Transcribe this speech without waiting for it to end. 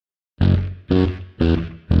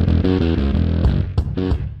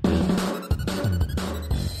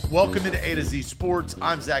Welcome into A to Z Sports.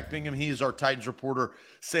 I'm Zach Bingham. He is our Titans reporter,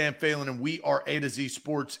 Sam Phelan, and we are A to Z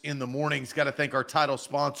Sports in the mornings. Got to thank our title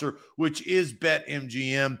sponsor, which is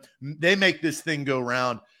BetMGM. They make this thing go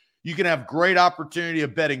round. You can have great opportunity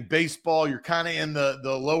of betting baseball. You're kind of in the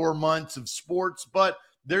lower months of sports, but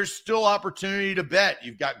there's still opportunity to bet.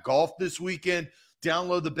 You've got golf this weekend.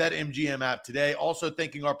 Download the BetMGM app today. Also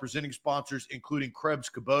thanking our presenting sponsors, including Krebs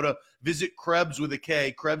Kubota. Visit Krebs with a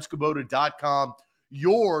K, KrebsKubota.com.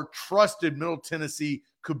 Your trusted Middle Tennessee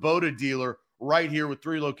Kubota dealer right here with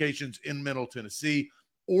 3 locations in Middle Tennessee.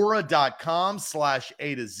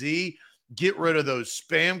 Aura.com/A to Z. Get rid of those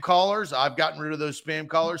spam callers. I've gotten rid of those spam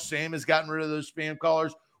callers. Sam has gotten rid of those spam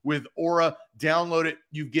callers with Aura. Download it.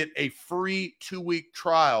 You get a free 2-week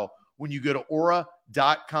trial when you go to Aura.com/A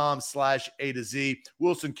to Z.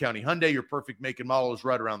 Wilson County Hyundai, your perfect make and model is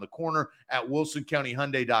right around the corner at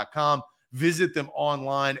WilsonCountyHyundai.com. Visit them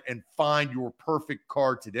online and find your perfect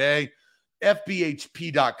car today.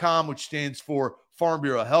 FBHP.com, which stands for Farm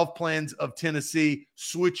Bureau Health Plans of Tennessee.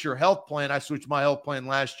 Switch your health plan. I switched my health plan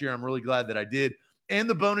last year. I'm really glad that I did. And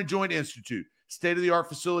the Bone and Joint Institute, state-of-the-art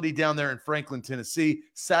facility down there in Franklin, Tennessee.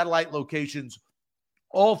 Satellite locations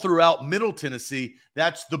all throughout Middle Tennessee.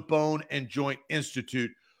 That's the Bone and Joint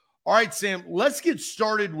Institute. All right, Sam, let's get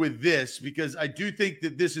started with this because I do think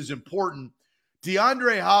that this is important.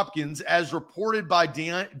 DeAndre Hopkins, as reported by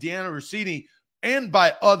Deanna Rossini and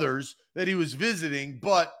by others that he was visiting,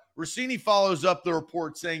 but Rossini follows up the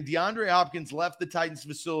report saying DeAndre Hopkins left the Titans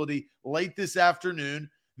facility late this afternoon.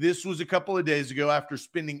 This was a couple of days ago after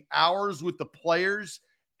spending hours with the players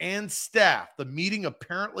and staff. The meeting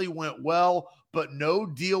apparently went well, but no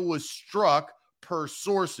deal was struck per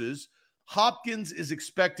sources. Hopkins is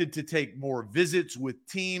expected to take more visits with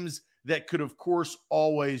teams that could, of course,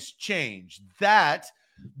 always change. That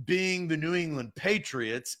being the New England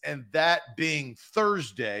Patriots, and that being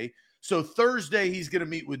Thursday. So Thursday, he's going to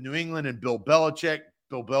meet with New England and Bill Belichick.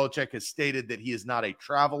 Bill Belichick has stated that he is not a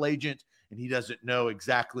travel agent, and he doesn't know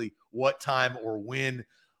exactly what time or when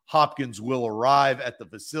Hopkins will arrive at the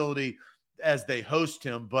facility as they host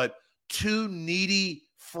him. But 2 needy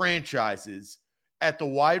franchises at the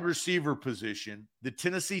wide receiver position, the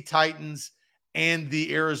Tennessee Titans and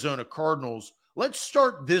the Arizona Cardinals. Let's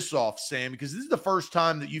start this off, Sam, because this is the first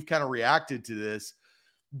time that you've kind of reacted to this.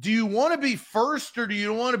 Do you want to be first or do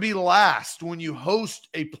you want to be last when you host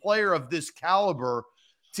a player of this caliber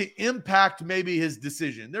to impact maybe his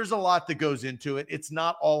decision? There's a lot that goes into it. It's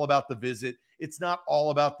not all about the visit. It's not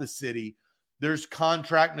all about the city. There's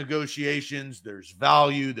contract negotiations. There's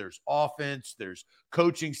value. There's offense. There's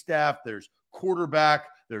coaching staff. There's quarterback.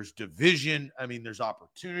 There's division. I mean, there's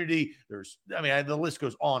opportunity. The list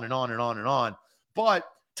goes on and on and on and on. But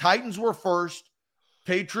Titans were first.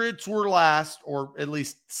 Patriots were last, or at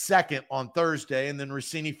least second on Thursday. And then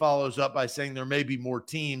Rossini follows up by saying there may be more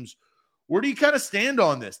teams. Where do you kind of stand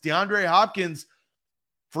on this? DeAndre Hopkins,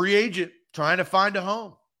 free agent, trying to find a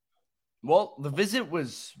home. Well, the visit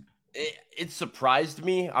was it surprised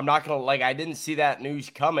me. I'm not going to I didn't see that news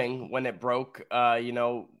coming when it broke.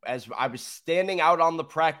 As I was standing out on the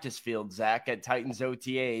practice field, Zach, at Titans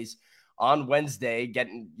OTAs on Wednesday,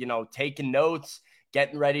 taking notes,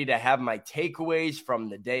 getting ready to have my takeaways from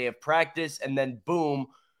the day of practice. And then boom,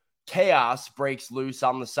 chaos breaks loose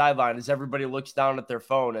on the sideline as everybody looks down at their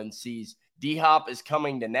phone and sees D-Hop is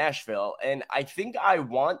coming to Nashville. And I think I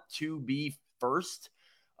want to be first.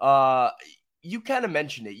 You kind of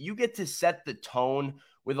mentioned it. You get to set the tone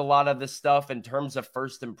with a lot of this stuff in terms of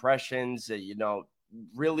first impressions,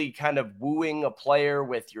 really kind of wooing a player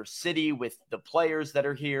with your city, with the players that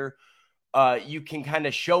are here. You can kind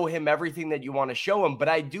of show him everything that you want to show him. But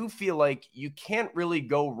I do feel like you can't really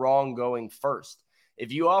go wrong going first.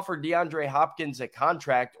 If you offer DeAndre Hopkins a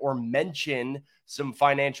contract or mention some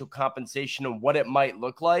financial compensation and what it might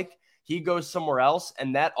look like, he goes somewhere else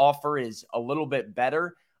and that offer is a little bit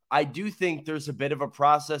better. I do think there's a bit of a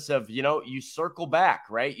process of, you circle back,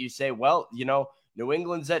 right? You say, well, New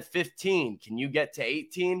England's at 15. Can you get to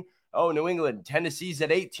 18? Oh, New England, Tennessee's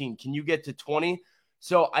at 18. Can you get to 20?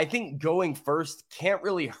 So I think going first can't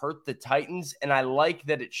really hurt the Titans. And I like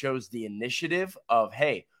that it shows the initiative of,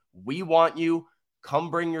 hey, we want you.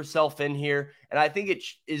 Come bring yourself in here. And I think it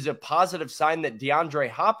is a positive sign that DeAndre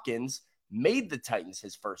Hopkins made the Titans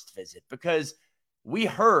his first visit because we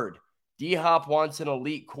heard D-Hop wants an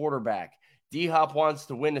elite quarterback. D-Hop wants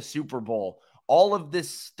to win a Super Bowl. All of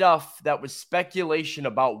this stuff that was speculation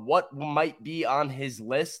about what might be on his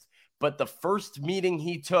list. But the first meeting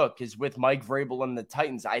he took is with Mike Vrabel and the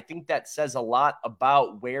Titans. I think that says a lot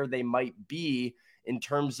about where they might be in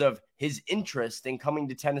terms of his interest in coming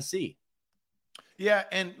to Tennessee. Yeah,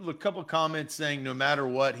 and look, a couple of comments saying no matter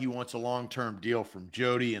what, he wants a long-term deal from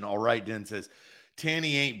Jody. And All Right Den says,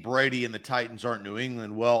 Tanny ain't Brady and the Titans aren't New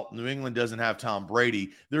England. Well, New England doesn't have Tom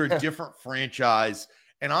Brady. They're a different franchise.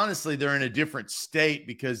 And honestly, they're in a different state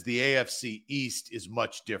because the AFC East is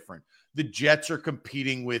much different. The Jets are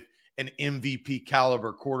competing with an MVP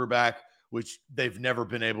caliber quarterback, which they've never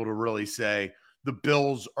been able to really say. The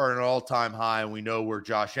Bills are at an all-time high, and we know where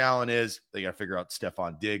Josh Allen is. They got to figure out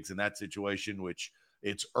Stephon Diggs in that situation, which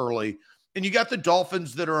it's early. And you got the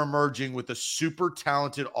Dolphins that are emerging with a super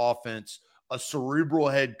talented offense, a cerebral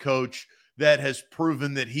head coach that has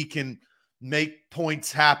proven that he can make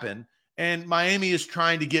points happen. And Miami is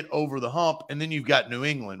trying to get over the hump. And then you've got New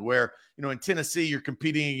England where, in Tennessee, you're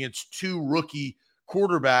competing against two rookie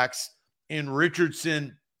quarterbacks in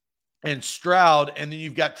Richardson and Stroud, and then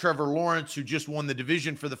you've got Trevor Lawrence, who just won the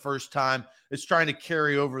division for the first time. It's trying to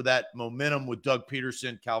carry over that momentum with Doug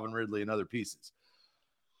Peterson, Calvin Ridley, and other pieces.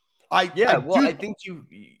 I think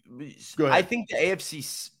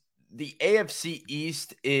the AFC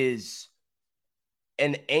East is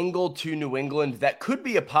an angle to New England that could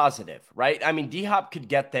be a positive, right? I mean, D-Hop could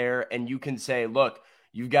get there, and you can say, look,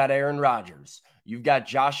 you've got Aaron Rodgers, you've got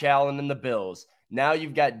Josh Allen and the Bills. Now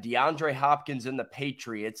you've got DeAndre Hopkins and the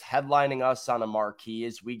Patriots headlining us on a marquee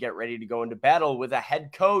as we get ready to go into battle with a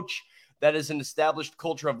head coach that is an established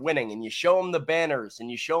culture of winning. And you show them the banners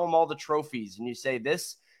and you show them all the trophies and you say,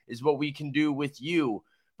 this is what we can do with you.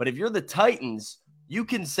 But if you're the Titans, you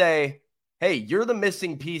can say, hey, you're the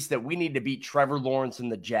missing piece that we need to beat Trevor Lawrence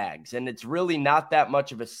and the Jags. And it's really not that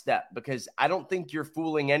much of a step because I don't think you're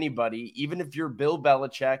fooling anybody, even if you're Bill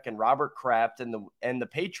Belichick and Robert Kraft and the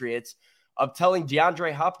Patriots, of telling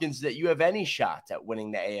DeAndre Hopkins that you have any shot at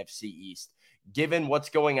winning the AFC East, given what's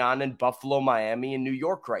going on in Buffalo, Miami, and New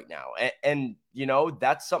York right now. And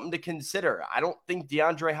that's something to consider. I don't think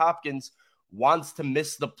DeAndre Hopkins wants to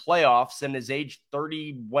miss the playoffs in his age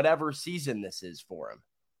 30 whatever season this is for him.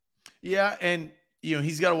 Yeah, and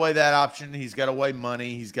he's got to weigh that option. He's got to weigh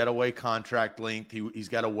money. He's got to weigh contract length. He's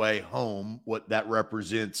got to weigh home, what that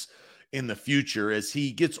represents in the future as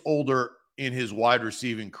he gets older in his wide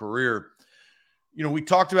receiving career. We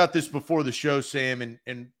talked about this before the show, Sam,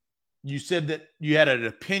 and you said that you had an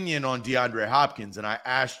opinion on DeAndre Hopkins, and I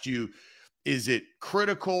asked you, is it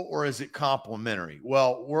critical or is it complimentary?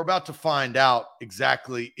 Well, we're about to find out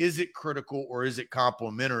exactly, is it critical or is it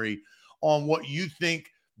complimentary on what you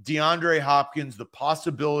think DeAndre Hopkins, the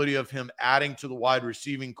possibility of him adding to the wide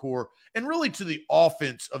receiving core and really to the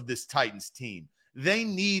offense of this Titans team. They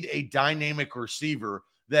need a dynamic receiver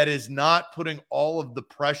that is not putting all of the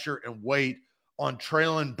pressure and weight on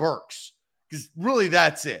Treylon Burks, because really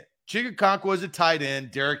that's it. Chigakonkwo is a tight end.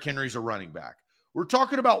 Derrick Henry's a running back. We're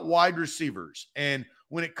talking about wide receivers. And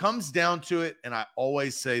when it comes down to it, and I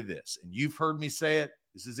always say this, and you've heard me say it,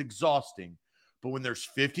 this is exhausting, but when there's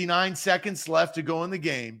 59 seconds left to go in the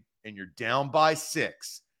game and you're down by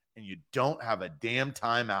 6 and you don't have a damn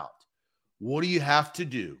timeout, what do you have to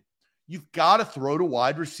do? You've got to throw to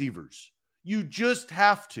wide receivers. You just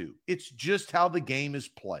have to. It's just how the game is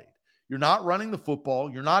played. You're not running the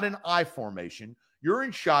football. You're not in I formation. You're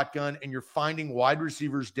in shotgun, and you're finding wide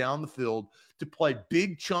receivers down the field to play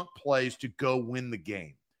big chunk plays to go win the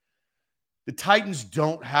game. The Titans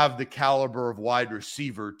don't have the caliber of wide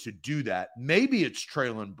receiver to do that. Maybe it's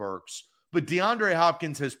Treylon Burks, but DeAndre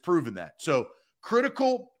Hopkins has proven that. So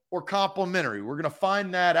critical or complimentary? We're going to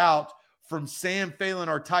find that out from Sam Phelan,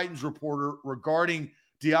 our Titans reporter, regarding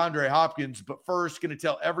DeAndre Hopkins. But first, going to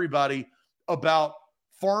tell everybody about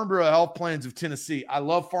Farm Bureau Health Plans of Tennessee. I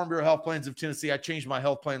love Farm Bureau Health Plans of Tennessee. I changed my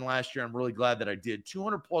health plan last year. I'm really glad that I did.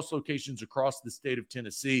 200 plus locations across the state of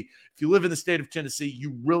Tennessee. If you live in the state of Tennessee,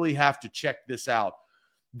 you really have to check this out.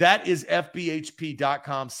 That is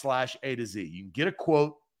fbhp.com/A to Z. You can get a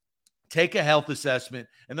quote, take a health assessment,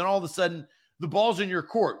 and then all of a sudden the ball's in your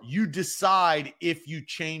court. You decide if you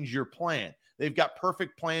change your plan. They've got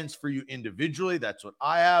perfect plans for you individually. That's what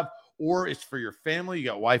I have. Or it's for your family. You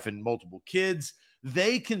got wife and multiple kids.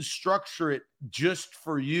 They can structure it just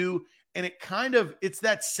for you. And it's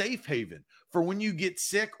that safe haven for when you get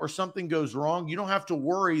sick or something goes wrong. You don't have to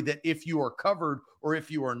worry that if you are covered or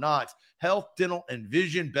if you are not. Health, dental, and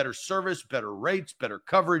vision, better service, better rates, better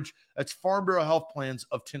coverage. That's Farm Bureau Health Plans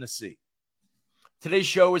of Tennessee. Today's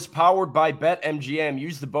show is powered by BetMGM.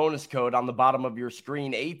 Use the bonus code on the bottom of your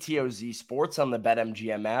screen, ATOZ Sports, on the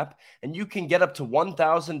BetMGM app, and you can get up to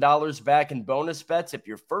 $1,000 back in bonus bets if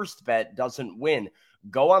your first bet doesn't win.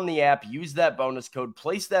 Go on the app, use that bonus code,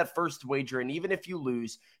 place that first wager, and even if you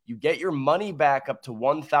lose, you get your money back up to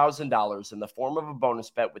 $1,000 in the form of a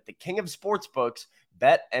bonus bet with the king of sportsbooks,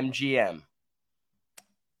 BetMGM.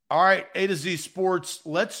 All right, A to Z Sports.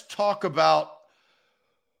 Let's talk about,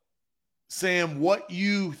 Sam, what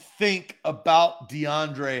you think about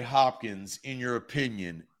DeAndre Hopkins, in your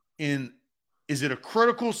opinion. Is it a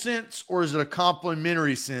critical sense or is it a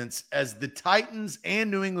complimentary sense as the Titans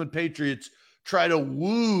and New England Patriots try to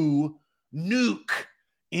woo Nuke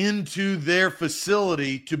into their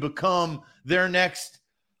facility to become their next,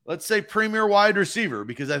 let's say, premier wide receiver?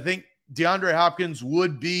 Because I think DeAndre Hopkins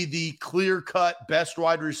would be the clear-cut best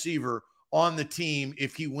wide receiver on the team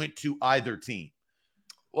if he went to either team.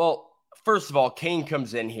 Well, first of all, Kane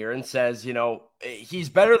comes in here and says, he's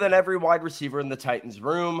better than every wide receiver in the Titans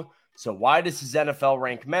room. So why does his NFL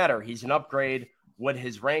rank matter? He's an upgrade. Would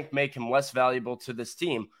his rank make him less valuable to this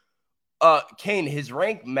team? Kane, his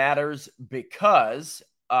rank matters because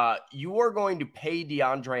you are going to pay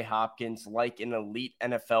DeAndre Hopkins like an elite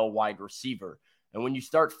NFL wide receiver. And when you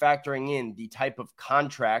start factoring in the type of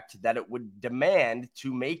contract that it would demand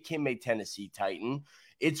to make him a Tennessee Titan,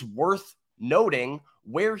 it's worth noting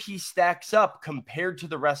where he stacks up compared to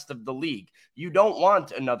the rest of the league. You don't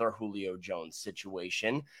want another Julio Jones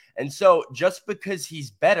situation. And so just because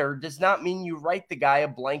he's better does not mean you write the guy a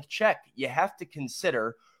blank check. You have to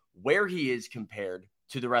consider where he is compared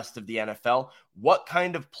to the rest of the NFL, what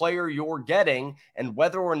kind of player you're getting, and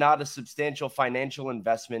whether or not a substantial financial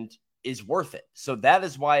investment is worth it. So that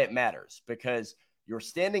is why it matters, because you're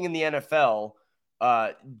standing in the NFL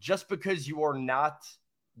just because you're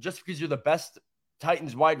the best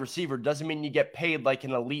Titans wide receiver doesn't mean you get paid like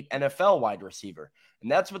an elite NFL wide receiver.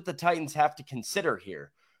 And that's what the Titans have to consider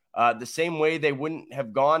here. The same way they wouldn't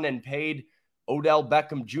have gone and paid Odell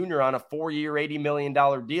Beckham Jr. on a 4-year, $80 million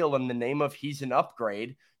deal in the name of he's an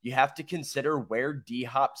upgrade. You have to consider where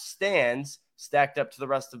D-Hop stands stacked up to the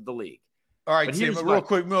rest of the league. All right, Sam, real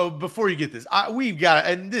quick, before you get this, we got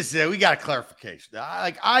a clarification.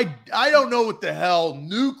 I don't know what the hell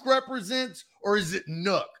Nuke represents, or is it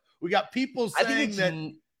Nook? We got people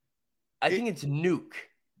saying I think it's Nuke,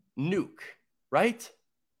 right?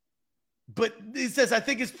 But it says, I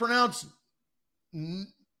think it's pronounced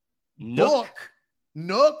Nook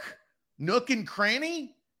and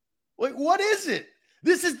Cranny. Wait, what is it?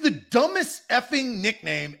 This is the dumbest effing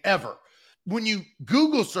nickname ever. When you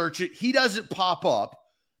Google search it, he doesn't pop up.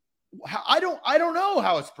 I don't know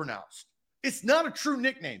how it's pronounced. It's not a true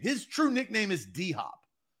nickname. His true nickname is D-Hop.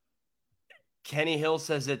 Kenny Hill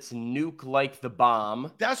says it's Nuke like the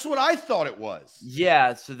bomb. That's what I thought it was.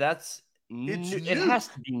 Yeah, so it has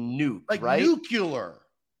to be Nuke, like right? Nuclear.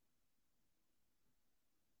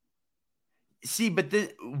 See, but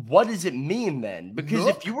what does it mean then? Because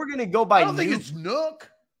Nook? If you were going to go by I don't think Nuke, it's Nook.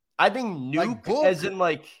 I think Nuke as in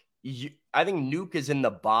I think Nuke is in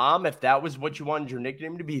the bomb. If that was what you wanted your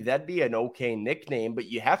nickname to be, that'd be an okay nickname, but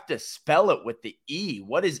you have to spell it with the E.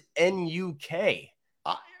 What is N-U-K?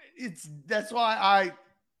 That's why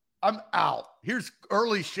I'm out. Here's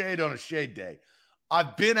early shade on a shade day.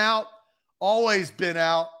 I've been out, always been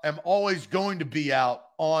out. I'm always going to be out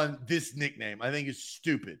on this nickname. I think it's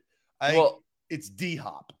stupid. I think it's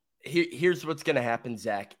D-Hop. Here's what's going to happen,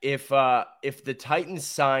 Zach. If the Titans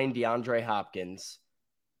sign DeAndre Hopkins,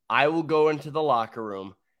 I will go into the locker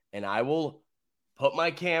room and I will put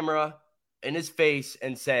my camera in his face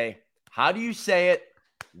and say, how do you say it?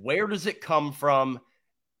 Where does it come from?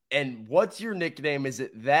 And what's your nickname? Is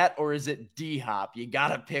it that or is it D-Hop? You got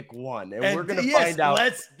to pick one. And we're going to find out.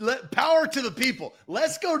 Power to the people.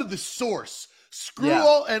 Let's go to the source.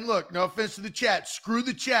 And look, no offense to the chat. Screw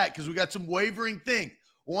the chat because we got some wavering things.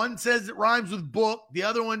 One says it rhymes with book. The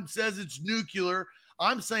other one says it's nuclear.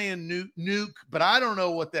 I'm saying nuke, but I don't know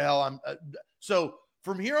what the hell so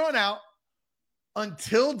from here on out,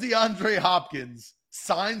 until DeAndre Hopkins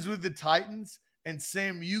signs with the Titans, and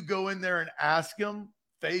Sam, you go in there and ask him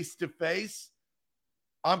face to face,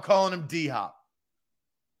 I'm calling him D-Hop.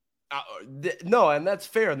 No, and that's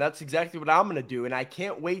fair, and that's exactly what I'm going to do. And I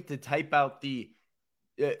can't wait to type out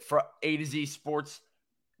for A to Z Sports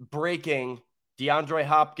breaking. DeAndre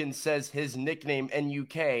Hopkins says his nickname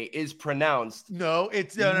NUK is pronounced. No,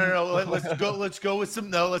 it's no. Let's go with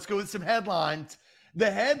some headlines. The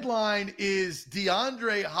headline is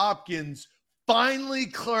DeAndre Hopkins finally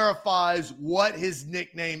clarifies what his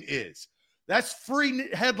nickname is. That's free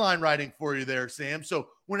headline writing for you there, Sam. So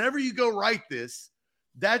whenever you go write this,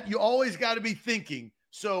 that you always got to be thinking.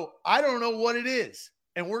 So I don't know what it is,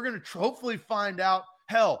 and we're going to hopefully find out.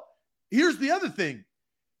 Hell, here's the other thing.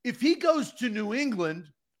 If he goes to New England,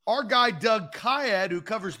 our guy Doug Kyad, who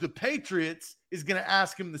covers the Patriots, is going to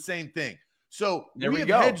ask him the same thing. So we have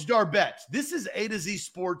hedged our bets. This is A to Z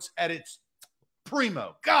Sports at its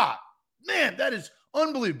primo. God, man, that is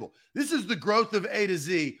unbelievable. This is the growth of A to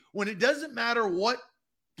Z when it doesn't matter what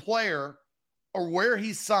player or where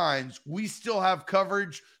he signs, we still have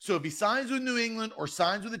coverage. So if he signs with New England or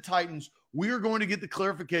signs with the Titans, we are going to get the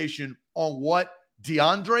clarification on what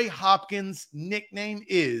DeAndre Hopkins' nickname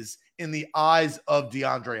is in the eyes of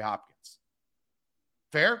DeAndre Hopkins.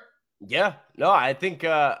 Fair? Yeah, no, I think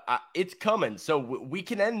it's coming. So we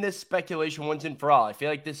can end this speculation once and for all. I feel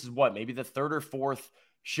like this is maybe the third or fourth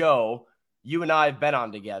show you and I have been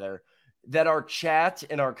on together that our chat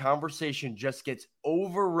and our conversation just gets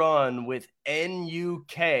overrun with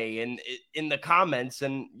NUK and in the comments.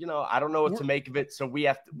 And, I don't know what to make of it. So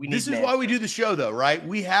this is why we do the show though, right?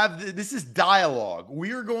 This is dialogue.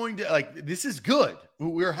 We are going to this is good.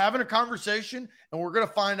 We're having a conversation and we're going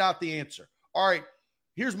to find out the answer. All right.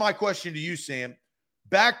 Here's my question to you, Sam.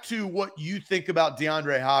 Back to what you think about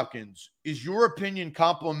DeAndre Hopkins. Is your opinion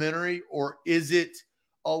complimentary or is it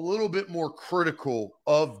a little bit more critical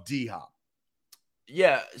of D-Hop?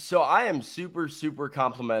 Yeah, so I am super, super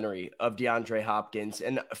complimentary of DeAndre Hopkins.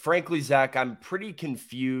 And frankly, Zach, I'm pretty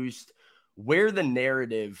confused where the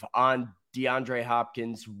narrative on DeAndre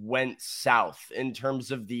Hopkins went south in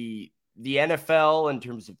terms of the NFL, in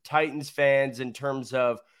terms of Titans fans, in terms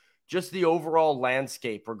of just the overall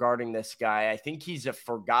landscape regarding this guy. I think he's a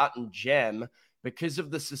forgotten gem because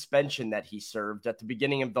of the suspension that he served at the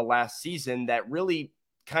beginning of the last season that really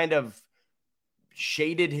kind of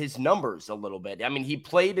shaded his numbers a little bit. I mean, he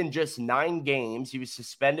played in just 9 games. He was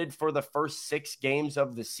suspended for the first 6 games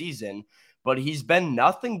of the season, but he's been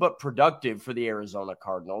nothing but productive for the Arizona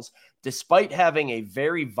Cardinals, despite having a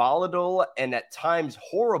very volatile and at times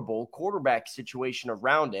horrible quarterback situation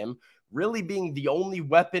around him, really being the only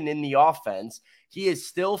weapon in the offense. He has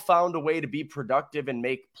still found a way to be productive and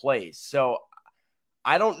make plays. So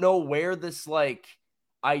I don't know where this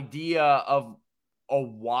idea of a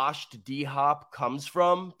washed D-Hop comes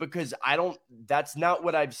from, because that's not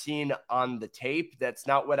what I've seen on the tape. That's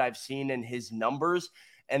not what I've seen in his numbers.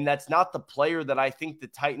 And that's not the player that I think the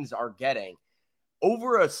Titans are getting.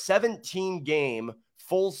 Over a 17-game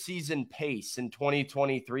full season pace in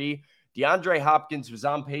 2023, DeAndre Hopkins was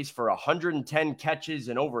on pace for 110 catches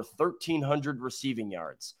and over 1,300 receiving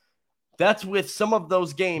yards. That's with some of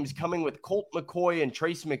those games coming with Colt McCoy and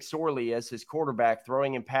Trace McSorley as his quarterback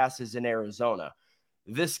throwing in passes in Arizona.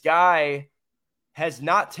 This guy has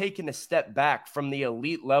not taken a step back from the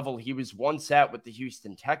elite level he was once at with the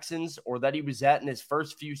Houston Texans or that he was at in his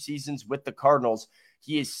first few seasons with the Cardinals.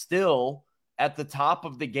 He is still at the top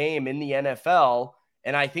of the game in the NFL,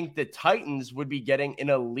 and I think the Titans would be getting an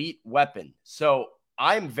elite weapon. So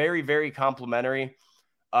I'm very, very complimentary.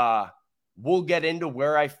 We'll get into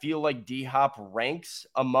where I feel like D-Hop ranks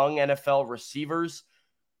among NFL receivers.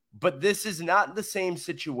 But this is not the same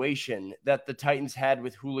situation that the Titans had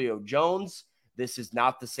with Julio Jones. This is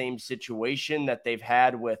not the same situation that they've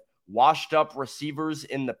had with washed up receivers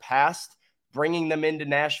in the past, bringing them into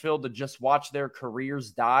Nashville to just watch their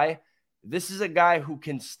careers die. This is a guy who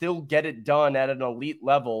can still get it done at an elite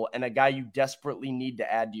level and a guy you desperately need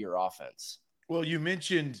to add to your offense. Well, you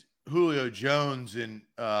mentioned Julio Jones, and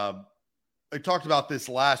I talked about this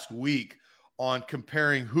last week on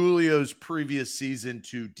comparing Julio's previous season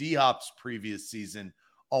to D-Hop's previous season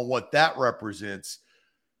on what that represents.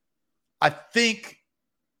 I think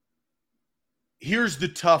here's the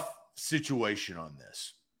tough situation on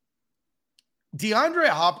this. DeAndre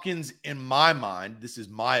Hopkins, in my mind, this is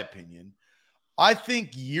my opinion, I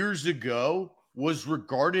think years ago was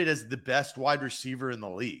regarded as the best wide receiver in the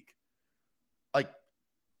league.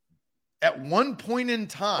 At one point in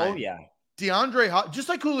time, DeAndre, just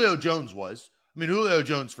like Julio Jones was. I mean, Julio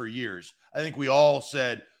Jones for years, I think we all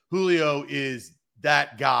said Julio is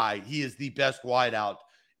that guy. He is the best wideout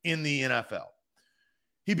in the NFL.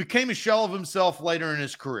 He became a shell of himself later in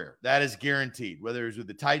his career. That is guaranteed, whether it was with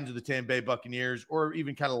the Titans or the Tampa Bay Buccaneers or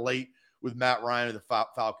even kind of late with Matt Ryan or the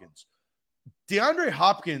Falcons. DeAndre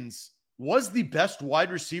Hopkins was the best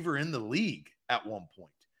wide receiver in the league at one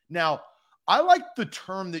point. Now, I like the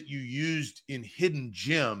term that you used in hidden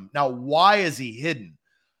gem. Now, why is he hidden?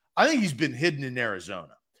 I think he's been hidden in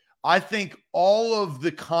Arizona. I think all of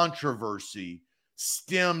the controversy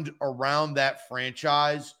stemmed around that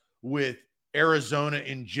franchise with Arizona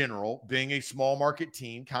in general being a small market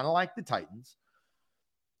team, kind of like the Titans.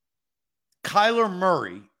 Kyler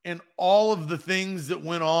Murray and all of the things that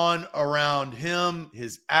went on around him,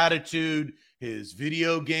 his attitude, his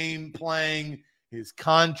video game playing, his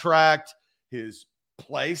contract, his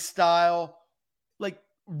play style.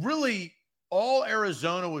 Really, all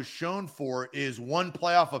Arizona was shown for is one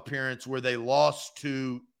playoff appearance where they lost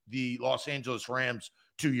to the Los Angeles Rams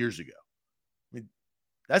 2 years ago. I mean,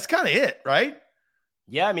 that's kind of it, right?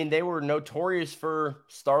 Yeah, I mean, they were notorious for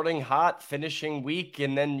starting hot, finishing weak,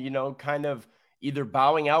 and then, kind of either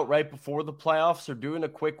bowing out right before the playoffs or doing a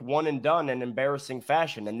quick one and done in embarrassing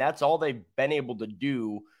fashion. And that's all they've been able to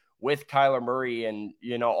do with Kyler Murray and,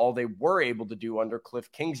 all they were able to do under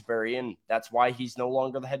Cliff Kingsbury. And that's why he's no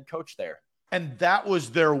longer the head coach there. And that was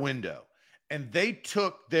their window. And they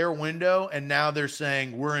took their window, and now they're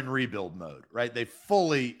saying we're in rebuild mode, right? They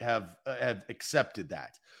fully have accepted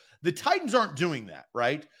that. The Titans aren't doing that,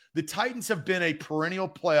 right? The Titans have been a perennial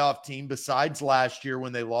playoff team besides last year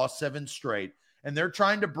when they lost 7 straight, and they're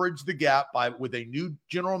trying to bridge the gap with a new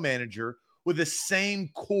general manager with the same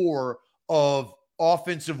core of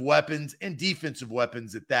offensive weapons and defensive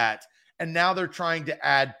weapons at that. And now they're trying to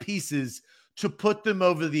add pieces to put them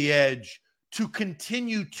over the edge to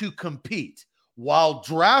continue to compete while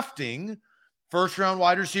drafting first-round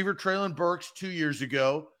wide receiver Treylon Burks 2 years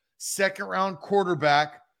ago, second-round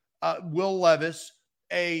quarterback Will Levis,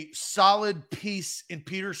 a solid piece in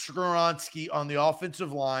Peter Skoronski on the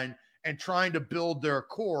offensive line, and trying to build their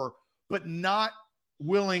core, but not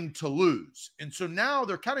willing to lose. And so now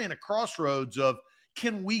they're kind of in a crossroads of,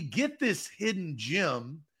 can we get this hidden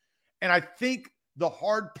gem? And I think the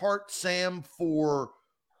hard part, Sam, for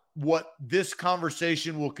what this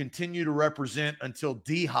conversation will continue to represent until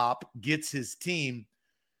D-Hop gets his team,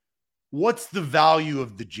 what's the value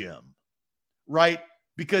of the gem, right?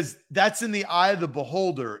 Because that's in the eye of the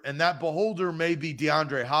beholder, and that beholder may be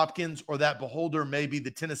DeAndre Hopkins, or that beholder may be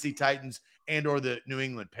the Tennessee Titans and or the New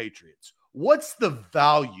England Patriots. What's the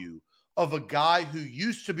value of a guy who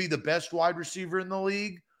used to be the best wide receiver in the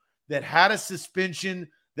league, that had a suspension,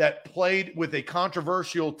 that played with a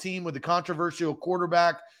controversial team, with a controversial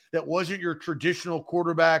quarterback, that wasn't your traditional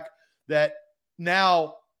quarterback, that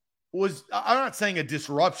now was, I'm not saying a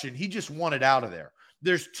disruption, he just wanted out of there.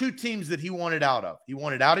 There's 2 teams that he wanted out of. He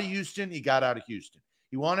wanted out of Houston. He got out of Houston.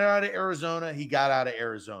 He wanted out of Arizona. He got out of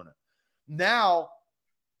Arizona. Now,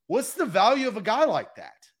 what's the value of a guy like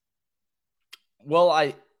that?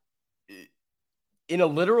 Well, in a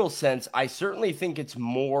literal sense, I certainly think it's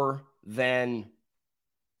more than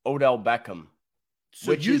Odell Beckham.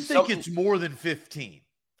 So you think it's more than 15?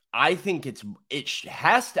 I think it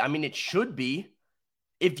has to. I mean, it should be.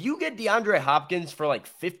 If you get DeAndre Hopkins for like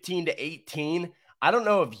 15 to 18, I don't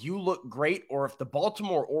know if you look great or if the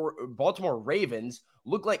Baltimore Ravens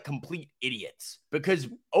look like complete idiots, because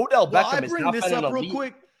Odell Beckham is not been an elite. Real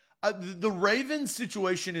quick. The Ravens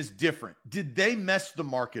situation is different. Did they mess the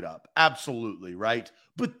market up? Absolutely, right?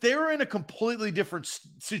 But they're in a completely different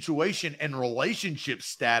situation and relationship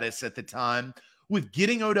status at the time, with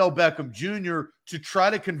getting Odell Beckham Jr. to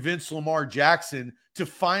try to convince Lamar Jackson to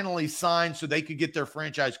finally sign so they could get their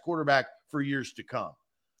franchise quarterback for years to come.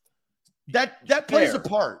 That plays a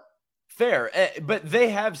part. Fair, but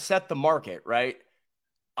they have set the market, right?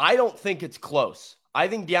 I don't think it's close. I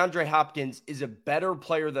think DeAndre Hopkins is a better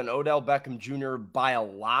player than Odell Beckham Jr. by a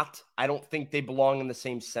lot. I don't think they belong in the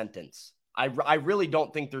same sentence. I really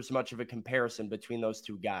don't think there's much of a comparison between those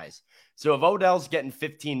two guys. So if Odell's getting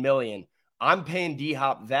 $15 million, I'm paying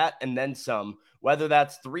D-Hop that and then some, whether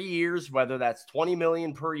that's 3 years, whether that's $20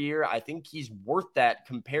 million per year. I think he's worth that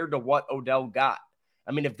compared to what Odell got.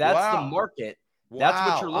 I mean, if that's the market, that's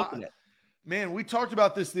what you're looking at. Man, we talked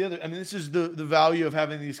about this this is the value of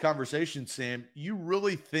having these conversations, Sam. You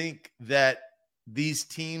really think that these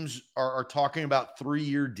teams are talking about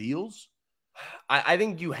 3-year deals? I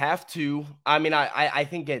think you have to. I mean, I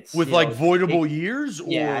think it's with voidable years. Or?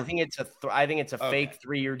 Yeah, I think it's a fake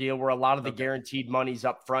 3-year deal where a lot of the guaranteed money's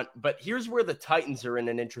up front. But here's where the Titans are in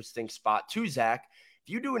an interesting spot too, Zach.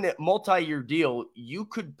 If you do a multi-year deal, you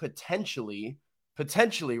could potentially,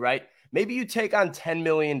 right? Maybe you take on $10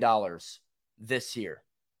 million this year,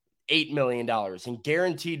 $8 million in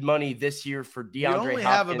guaranteed money this year for DeAndre Hopkins. You only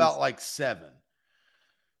have about 7.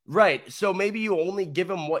 Right. So maybe you only give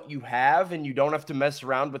him what you have and you don't have to mess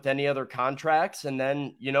around with any other contracts. And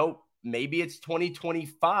then, maybe it's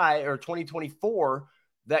 2025 or 2024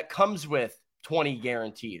 that comes with 20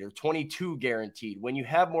 guaranteed or 22 guaranteed. When you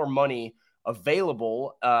have more money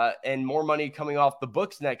available and more money coming off the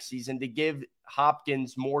books next season, to give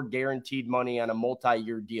Hopkins more guaranteed money on a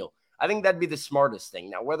multi-year deal. I think that'd be the smartest thing.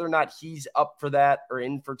 Now, whether or not he's up for that or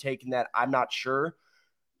in for taking that, I'm not sure.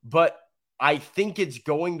 But I think it's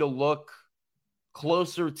going to look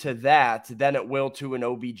closer to that than it will to an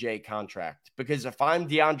OBJ contract. Because if I'm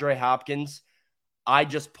DeAndre Hopkins, I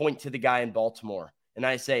just point to the guy in Baltimore and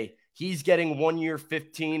I say, he's getting 1 year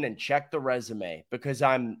 15 and check the resume, because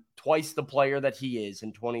I'm twice the player that he is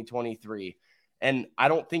in 2023. And I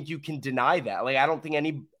don't think you can deny that. I don't think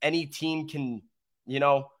any team can,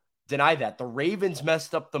 deny that. The Ravens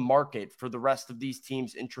messed up the market for the rest of these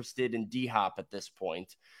teams interested in D-Hop at this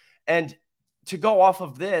point. And to go off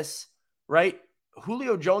of this, right,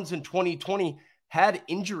 Julio Jones in 2020 had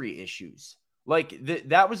injury issues. Like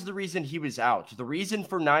that was the reason he was out. The reason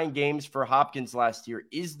for 9 games for Hopkins last year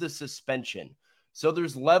is the suspension. So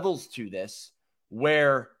there's levels to this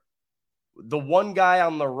where the one guy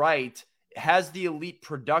on the right has the elite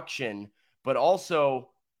production, but also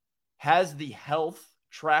has the health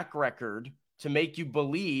track record to make you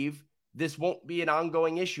believe this won't be an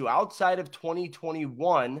ongoing issue. Outside of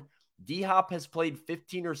 2021, D-Hop has played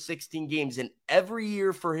 15 or 16 games in every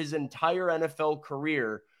year for his entire NFL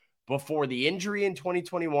career before the injury in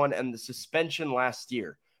 2021 and the suspension last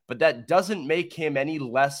year. But that doesn't make him any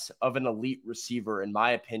less of an elite receiver, in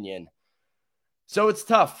my opinion. So it's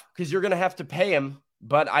tough because you're going to have to pay him,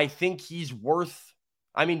 but I think he's worth,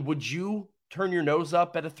 I mean, would you turn your nose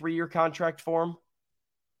up at a 3-year contract for him?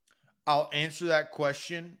 I'll answer that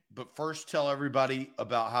question, but first tell everybody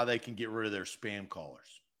about how they can get rid of their spam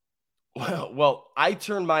callers. Well, I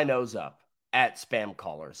turn my nose up at spam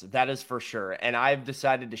callers. That is for sure. And I've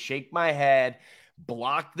decided to shake my head,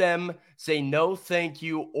 block them, say no thank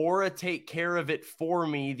you. Aura take care of it for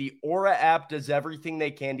me. The Aura app does everything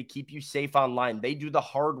they can to keep you safe online. They do the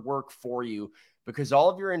hard work for you because all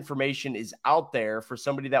of your information is out there for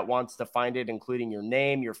somebody that wants to find it, including your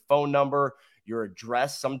name, your phone number, your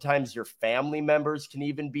address. Sometimes your family members can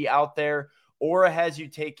even be out there. Aura has you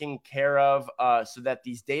taken care of so that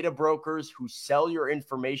these data brokers who sell your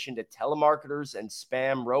information to telemarketers and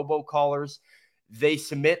spam robocallers, they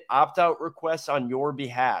submit opt-out requests on your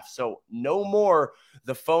behalf. So no more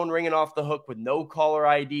the phone ringing off the hook with no caller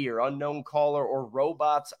ID or unknown caller or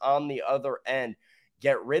robots on the other end.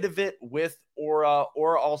 Get rid of it with Aura.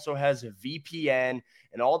 Aura also has a VPN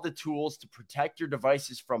and all the tools to protect your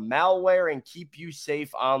devices from malware and keep you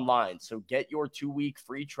safe online. So get your 2-week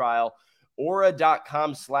free trial.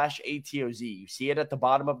 Aura.com/ATOZ. You see it at the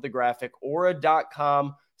bottom of the graphic.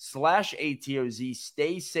 Aura.com/ATOZ.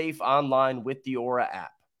 Stay safe online with the Aura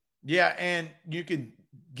app. Yeah, and you can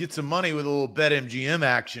get some money with a little BetMGM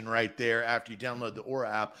action right there after you download the Aura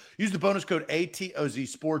app. Use the bonus code ATOZ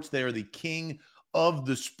Sports. They are the king of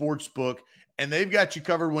the sports book, and they've got you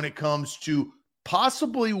covered when it comes to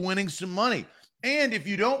possibly winning some money. And if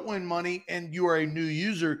you don't win money and you are a new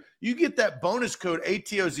user, you get that bonus code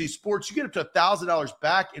ATOZ Sports. You get up to $1,000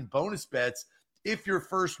 back in bonus bets if your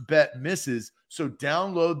first bet misses. So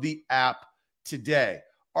download the app today.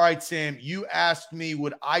 All right, Sam, you asked me,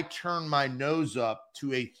 would I turn my nose up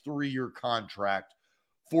to a 3-year contract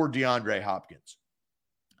for DeAndre Hopkins?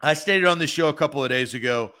 I stated on the show a couple of days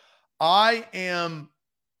ago,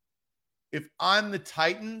 if I'm the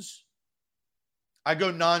Titans, I go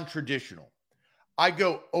non-traditional. I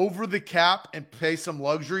go over the cap and pay some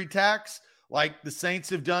luxury tax like the Saints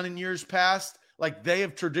have done in years past, like they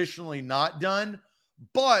have traditionally not done,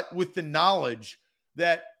 but with the knowledge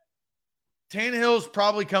that Tannehill's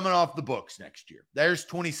probably coming off the books next year. There's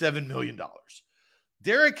 $27 million.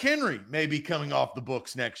 Derrick Henry may be coming off the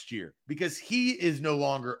books next year because he is no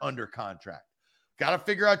longer under contract. Got to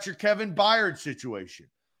figure out your Kevin Byard situation.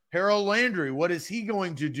 Harold Landry, what is he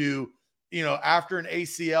going to do, after an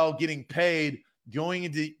ACL getting paid?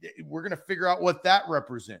 We're going to figure out what that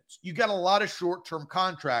represents. You got a lot of short-term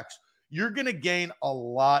contracts. You're going to gain a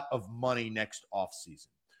lot of money next offseason.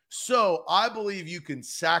 So I believe you can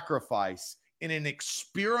sacrifice in an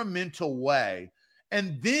experimental way,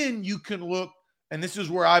 and then you can look, and this is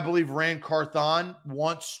where I believe Rand Carthon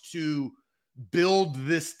wants to build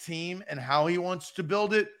this team and how he wants to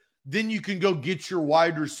build it. Then you can go get your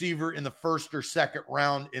wide receiver in the first or second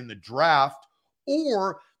round in the draft,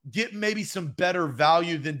 or get maybe some better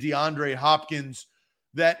value than DeAndre Hopkins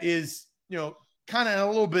that is, kind of a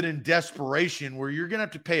little bit in desperation where you're going to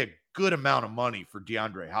have to pay a good amount of money for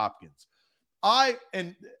DeAndre Hopkins.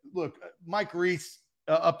 Look, Mike Reese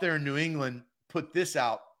up there in New England put this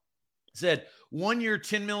out, said 1-year,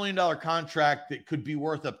 $10 million contract that could be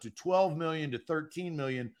worth up to $12 million to $13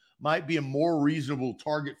 million might be a more reasonable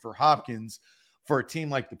target for Hopkins for a team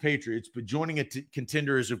like the Patriots, but joining a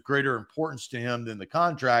contender is of greater importance to him than the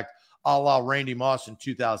contract, a la Randy Moss in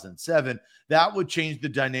 2007. That would change the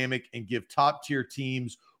dynamic and give top-tier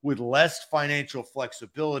teams with less financial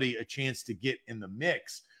flexibility a chance to get in the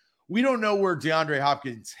mix. We don't know where DeAndre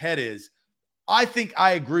Hopkins' head is. I think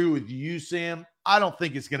I agree with you, Sam. I don't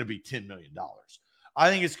think it's going to be $10 million. I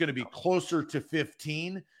think it's going to be closer to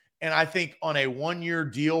 15. And I think on a 1-year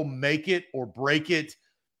deal, make it or break it,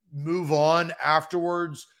 move on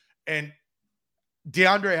afterwards. And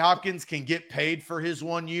DeAndre Hopkins can get paid for his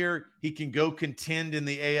 1 year. He can go contend in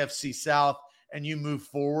the AFC South and you move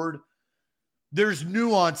forward. There's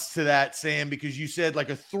nuance to that, Sam, because you said like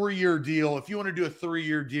a 3-year deal. If you want to do a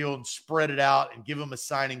 3-year deal and spread it out and give them a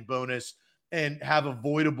signing bonus and have a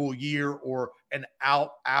voidable year or an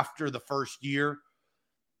out after the first year,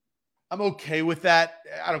 I'm okay with that.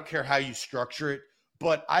 I don't care how you structure it,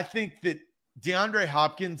 but I think that DeAndre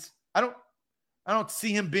Hopkins, I don't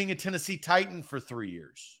see him being a Tennessee Titan for 3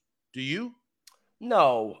 years. Do you?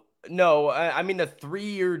 No. I mean, a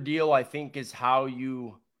 3-year deal, I think, is how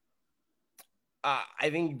you. I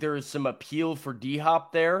think there's some appeal for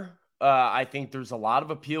D-Hop there. I think there's a lot of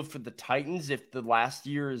appeal for the Titans if the last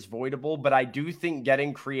year is voidable, but I do think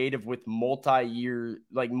getting creative with multi-year,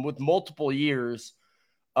 like with multiple years,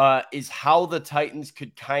 is how the Titans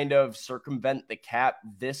could kind of circumvent the cap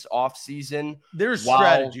this offseason. There's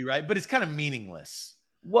strategy, right? But it's kind of meaningless.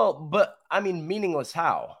 Well, but I mean, meaningless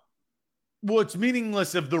how? Well, it's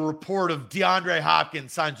meaningless if the report of DeAndre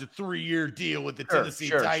Hopkins signs a 3-year deal with the Tennessee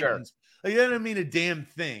Titans. Like, that doesn't mean a damn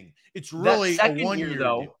thing. It's really a 1-year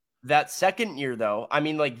deal. That second year, though, I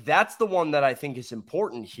mean, like, that's the one that I think is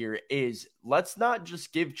important here is let's not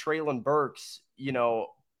just give Treylon Burks, I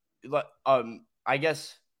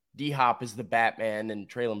guess D-Hop is the Batman and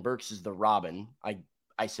Treylon Burks is the Robin,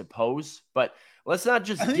 I suppose. But let's not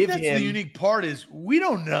just give him. The unique part is we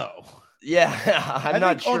don't know. Yeah, I'm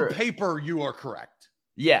not sure. On paper, you are correct.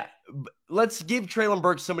 Yeah, let's give Treylon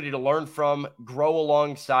Burks somebody to learn from, grow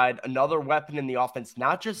alongside, another weapon in the offense,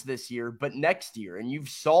 not just this year, but next year. And you've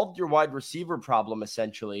solved your wide receiver problem,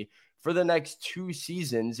 essentially, for the next 2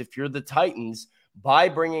 seasons if you're the Titans by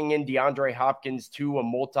bringing in DeAndre Hopkins to a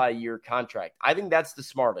multi-year contract. I think that's the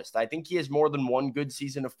smartest. I think he has more than one good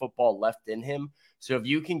season of football left in him. So if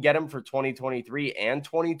you can get him for 2023 and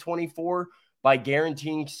 2024 by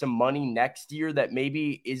guaranteeing some money next year that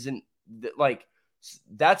maybe isn't like –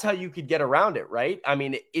 that's how you could get around it, right? I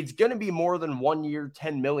mean, it's going to be more than 1 year,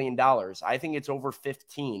 $10 million. I think it's over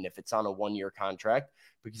 15 if it's on a 1-year contract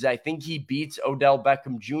because I think he beats Odell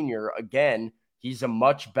Beckham Jr. Again, he's a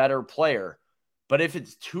much better player. But if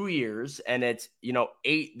it's 2 years and it's,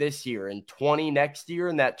 8 this year and 20 next year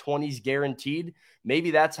and that 20 is guaranteed,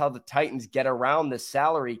 maybe that's how the Titans get around the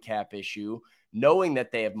salary cap issue, knowing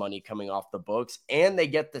that they have money coming off the books and they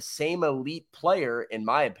get the same elite player, in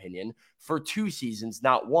my opinion, for 2 seasons,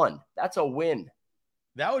 not 1. That's a win.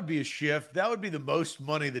 That would be a shift. That would be the most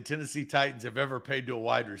money the Tennessee Titans have ever paid to a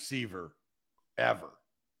wide receiver, ever.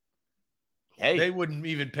 Hey, they wouldn't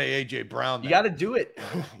even pay A.J. Brown. You got to do it.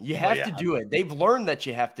 You have to do it. They've learned that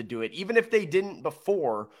you have to do it. Even if they didn't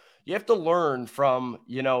before, you have to learn from,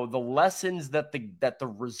 the lessons that the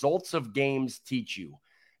results of games teach you.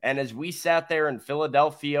 And as we sat there in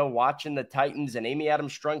Philadelphia watching the Titans and Amy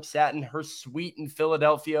Adams-Strunk sat in her suite in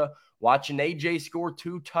Philadelphia watching AJ score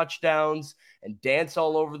 2 touchdowns and dance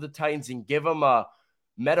all over the Titans and give them a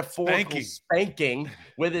metaphorical spanking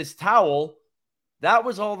with his towel, that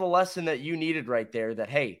was all the lesson that you needed right there, that,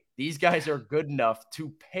 hey, these guys are good enough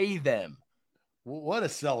to pay them. What a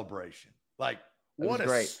celebration. Like, what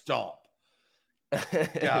a stomp.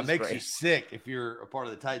 Yeah, it makes you sick if you're a part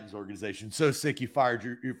of the Titans organization. So sick you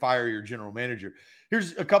fire your general manager.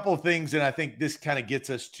 Here's a couple of things, and I think this kind of gets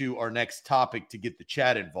us to our next topic to get the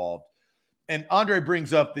chat involved. And Andre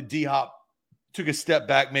brings up that D-Hop took a step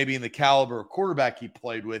back maybe in the caliber of quarterback he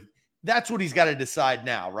played with. That's what he's got to decide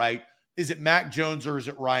now, right? Is it Mac Jones or is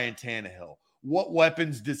it Ryan Tannehill? What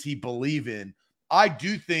weapons does he believe in? I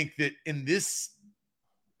do think that in this,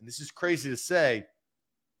 and this is crazy to say,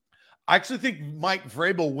 I actually think Mike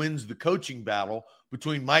Vrabel wins the coaching battle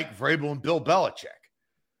between Mike Vrabel and Bill Belichick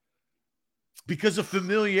because of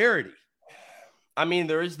familiarity. I mean,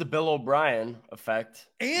 there is the Bill O'Brien effect.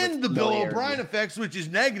 And the Bill O'Brien effect, which is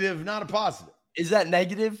negative, not a positive. Is that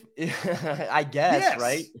negative? I guess, yes.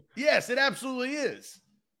 Right? Yes, it absolutely is.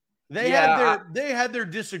 They had their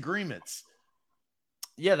disagreements.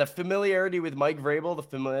 Yeah, the familiarity with Mike Vrabel,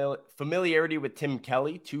 the familiarity with Tim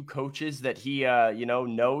Kelly, 2 coaches that he,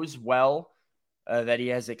 knows well, that he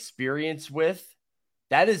has experience with.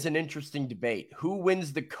 That is an interesting debate. Who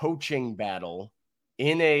wins the coaching battle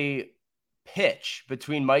in a pitch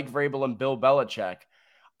between Mike Vrabel and Bill Belichick?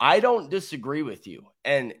 I don't disagree with you.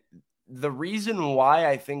 And the reason why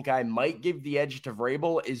I think I might give the edge to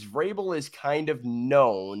Vrabel is kind of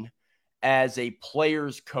known as a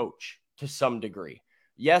player's coach to some degree.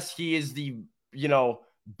 Yes, he is the,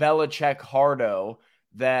 Belichick hardo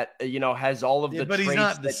that, has all of the but traits he's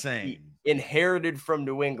not the that same. He inherited from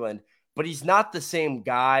New England, but he's not the same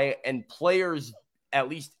guy. And players, at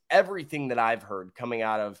least everything that I've heard coming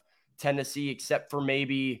out of Tennessee, except for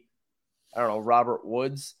maybe, I don't know, Robert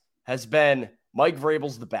Woods, has been Mike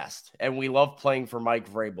Vrabel's the best, and we love playing for Mike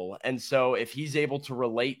Vrabel. And so if he's able to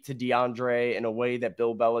relate to DeAndre in a way that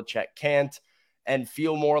Bill Belichick can't and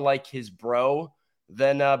feel more like his bro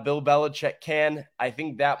than Bill Belichick can, I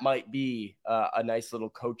think that might be a nice little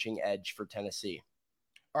coaching edge for Tennessee.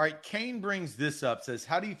 All right, Kane brings this up, says,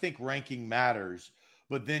 how do you think ranking matters,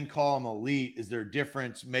 but then call them elite? Is there a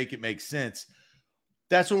difference? Make it make sense.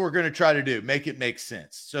 That's what we're going to try to do, make it make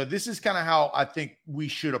sense. So this is kind of how I think we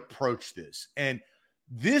should approach this. And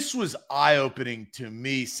this was eye-opening to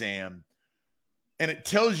me, Sam. And it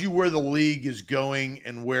tells you where the league is going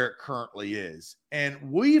and where it currently is. And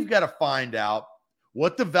we've got to find out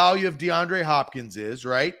what the value of DeAndre Hopkins is,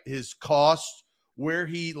 right? His cost, where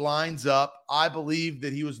he lines up. I believe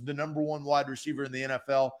that he was the number one wide receiver in the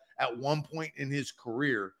NFL at one point in his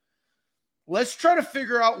career. Let's try to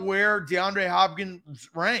figure out where DeAndre Hopkins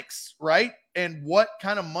ranks, right? And what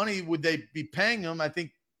kind of money would they be paying him? I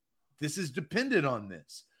think this is dependent on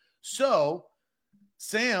this. So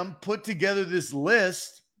Sam put together this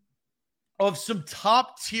list of some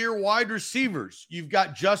top-tier wide receivers. You've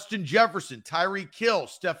got Justin Jefferson, Tyreek Hill,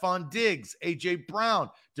 Stephon Diggs, A.J. Brown,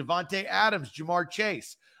 Devontae Adams, Jamar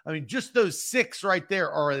Chase. I mean, just those 6 right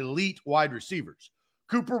there are elite wide receivers.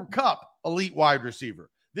 Cooper Kupp, elite wide receiver.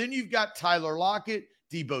 Then you've got Tyler Lockett,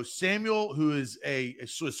 Deebo Samuel, who is a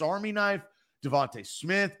Swiss Army knife, Devontae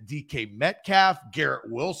Smith, DK Metcalf, Garrett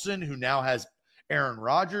Wilson, who now has Aaron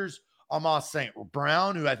Rodgers, Amos St.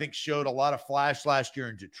 Brown, who I think showed a lot of flash last year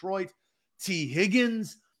in Detroit, T.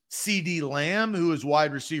 Higgins, CD Lamb, who is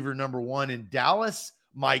wide receiver number 1 in Dallas,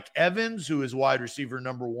 Mike Evans, who is wide receiver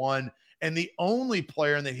number 1, and the only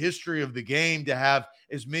player in the history of the game to have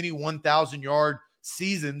as many 1,000-yard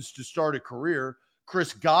seasons to start a career,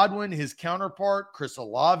 Chris Godwin, his counterpart, Chris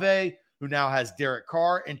Olave, who now has Derek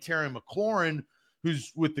Carr, and Terry McLaurin,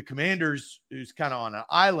 who's with the Commanders, who's kind of on an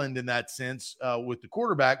island in that sense with the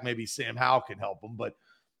quarterback. Maybe Sam Howell can help him, but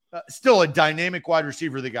still a dynamic wide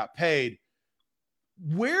receiver that got paid.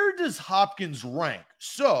 Where does Hopkins rank?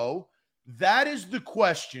 So that is the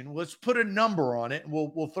question. Let's put a number on it, and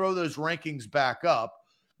we'll throw those rankings back up.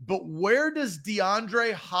 But where does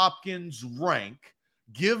DeAndre Hopkins rank?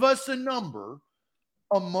 Give us a number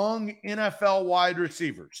among NFL wide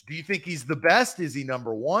receivers. Do you think he's the best? Is he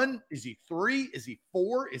number 1? Is he 3? Is he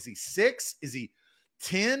 4? Is he 6? Is he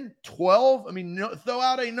 10, 12? I mean, throw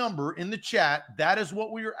out a number in the chat. That is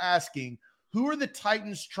what we are asking. Who are the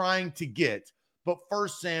Titans trying to get? But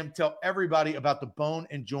first, Sam, tell everybody about the Bone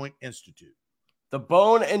and Joint Institute. The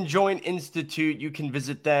Bone and Joint Institute, you can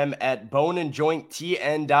visit them at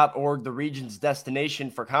boneandjointtn.org, the region's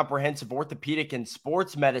destination for comprehensive orthopedic and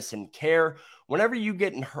sports medicine care. Whenever you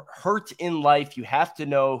get hurt in life, you have to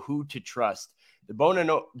know who to trust. The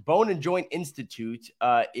Bone and Joint Institute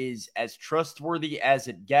is as trustworthy as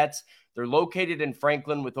it gets. They're located in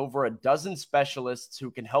Franklin with over a dozen specialists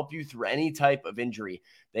who can help you through any type of injury.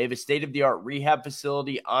 They have a state-of-the-art rehab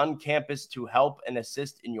facility on campus to help and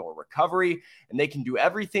assist in your recovery, and they can do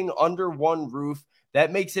everything under one roof.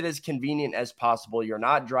 That makes it as convenient as possible. You're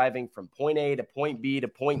not driving from point A to point B to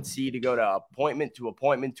point C to go to appointment to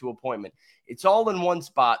appointment to appointment. It's all in one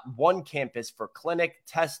spot, one campus for clinic,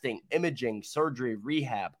 testing, imaging, surgery,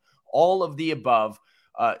 rehab, all of the above.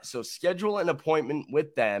 So schedule an appointment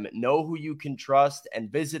with them, know who you can trust,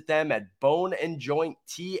 and visit them at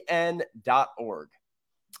boneandjointtn.org.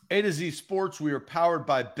 A to Z Sports, we are powered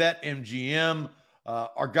by BetMGM.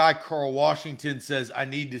 Our guy Carl Washington says, I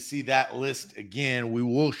need to see that list again. We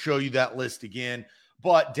will show you that list again,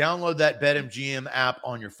 but download that BetMGM app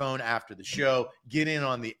on your phone after the show. Get in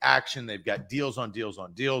on the action. They've got deals on deals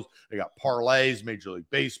on deals. They got parlays, Major League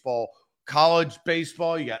Baseball, college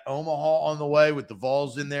baseball. You got Omaha on the way with the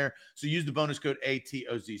Vols in there. So use the bonus code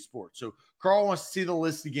ATOZ Sports. So Carl wants to see the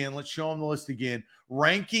list again. Let's show him the list again.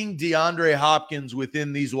 Ranking DeAndre Hopkins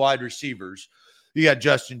within these wide receivers. You got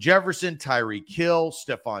Justin Jefferson, Tyreek Hill,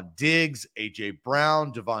 Stephon Diggs, A.J.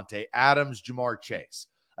 Brown, Devontae Adams, Jamar Chase.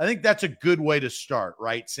 I think that's a good way to start,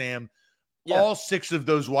 right, Sam? Yeah. All 6 of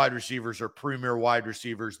those wide receivers are premier wide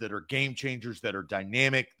receivers that are game changers, that are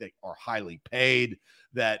dynamic, that are highly paid,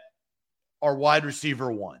 that are wide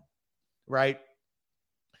receiver 1, right?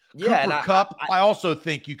 Yeah, Cooper Kupp, I also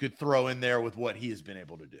think you could throw in there with what he has been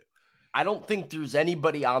able to do. I don't think there's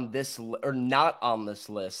anybody on this or not on this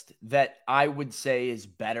list that I would say is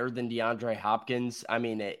better than DeAndre Hopkins. I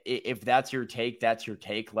mean, if that's your take, that's your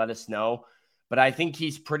take. Let us know. But I think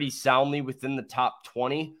he's pretty soundly within the top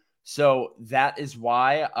 20. So that is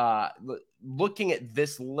why looking at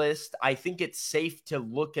this list, I think it's safe to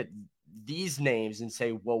look at these names and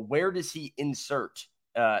say, well, where does he insert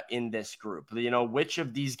in this group. Which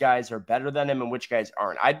of these guys are better than him and which guys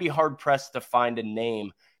aren't. I'd be hard-pressed to find a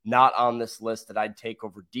name not on this list that I'd take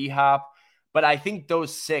over D-Hop. But I think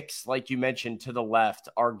those 6, like you mentioned to the left,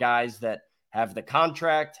 are guys that have the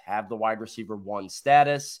contract, have the wide receiver 1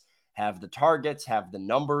 status, have the targets, have the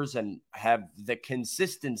numbers, and have the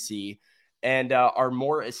consistency, and are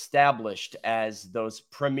more established as those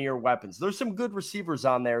premier weapons. There's some good receivers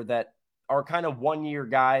on there that are kind of one-year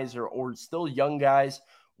guys or still young guys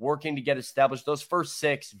working to get established. Those first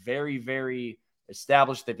 6, very, very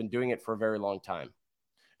established. They've been doing it for a very long time.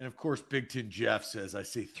 And, of course, Big Ten Jeff says, I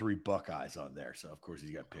see 3 Buckeyes on there. So, of course, he's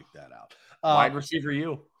got to pick that out. Wide receiver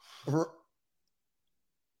you.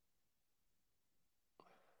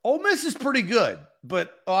 Ole Miss is pretty good,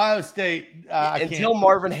 but Ohio State until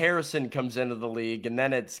Marvin Harrison comes into the league, and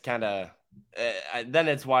then it's kind of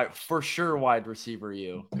for sure wide receiver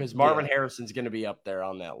you, because Marvin Harrison's going to be up there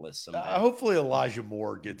on that list someday. Hopefully Elijah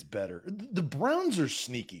Moore gets better. The Browns are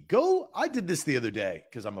sneaky. I did this the other day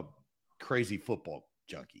because I'm a crazy football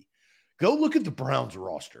junkie. Go look at the Browns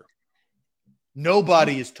roster.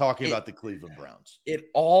 Nobody is talking about the Cleveland Browns.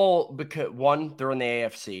 Because 1, they're in the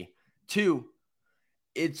AFC. 2,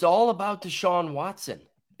 it's all about Deshaun Watson.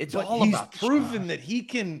 He's proven that he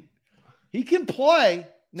can play.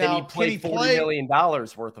 Now, can he play $40 million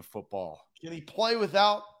worth of football? Can he play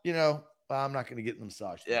without, I'm not going to get in the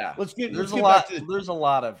massage. Yeah. There's a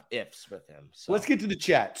lot of ifs with him. So. Let's get to the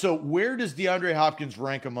chat. So where does DeAndre Hopkins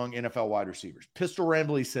rank among NFL wide receivers? Pistol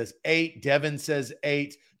Rambley says 8. Devin says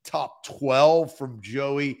 8. Top 12 from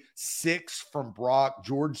Joey. 6 from Brock.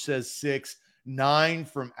 George says 6. 9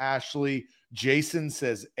 from Ashley. Jason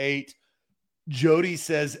says 8. Jody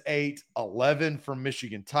says 8. 11 from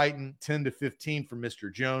Michigan Titan. 10 to 15 from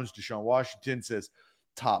Mr. Jones. Deshaun Washington says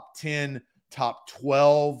top 10. Top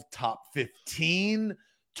 12. Top 15.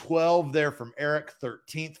 12 there from Eric.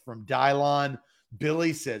 13th from Dylon.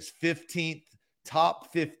 Billy says 15th.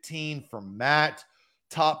 Top 15 from Matt.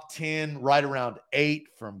 Top 10, right around 8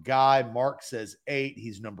 from Guy. Mark says 8.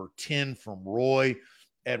 He's number 10 from Roy.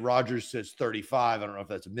 Ed Rogers says 35. I don't know if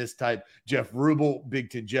that's a mistype. Jeff Rubel, Big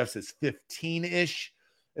Ten Jeff, says 15-ish.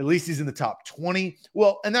 At least he's in the top 20.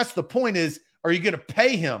 Well, and that's the point is, are you going to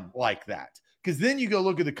pay him like that? Because then you go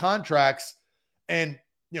look at the contracts and,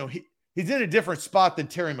 he's in a different spot than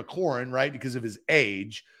Terry McLaurin, right? Because of his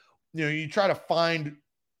age. You try to find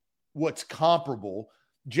what's comparable.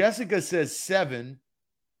 Jessica says 7.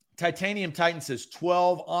 Titanium Titan says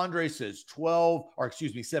 12. Andre says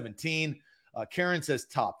 17. Karen says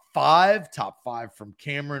top 5 from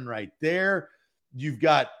Cameron right there. You've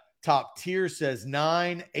got top tier says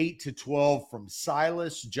 9, 8 to 12 from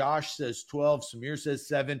Silas. Josh says 12. Samir says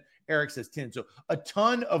 7. Eric says 10. So a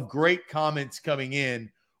ton of great comments coming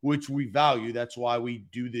in, which we value. That's why we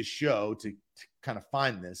do this show to kind of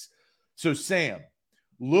find this. So Sam,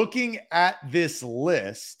 looking at this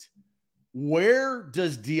list, where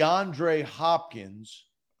does DeAndre Hopkins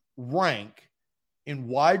rank in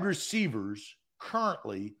wide receivers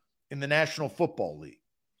currently in the National Football League?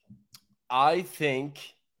 I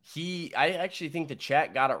actually think the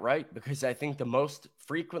chat got it right, because I think the most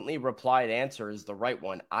frequently replied answer is the right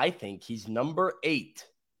one. I think he's number 8.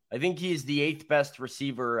 I think he is the 8th best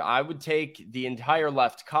receiver. I would take the entire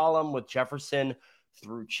left column with Jefferson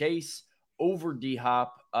through Chase over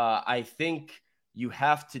D-Hop. I think you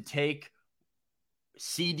have to take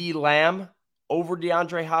CD Lamb over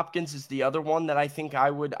DeAndre Hopkins is the other one that I think I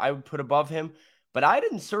would put above him. But I'd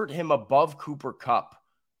insert him above Cooper Kupp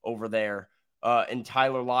over there, and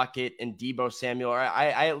Tyler Lockett and Deebo Samuel.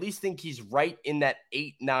 I at least think he's right in that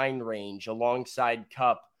 8-9 range alongside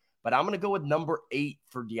Kupp. But I'm going to go with number 8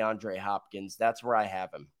 for DeAndre Hopkins. That's where I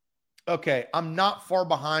have him. Okay, I'm not far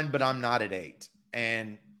behind, but I'm not at 8.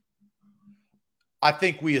 And I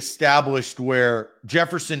think we established where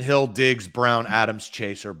Jefferson, Hill, Diggs, Brown, Adams,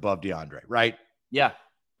 Chase are above DeAndre, right? Yeah.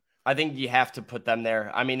 I think you have to put them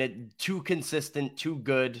there. I mean, too consistent, too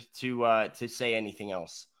good to say anything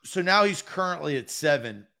else. So now he's currently at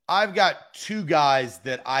 7. I've got 2 guys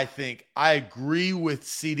that I think I agree with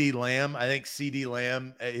CD Lamb. I think CD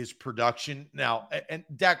Lamb, his production now, and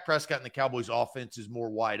Dak Prescott and the Cowboys offense is more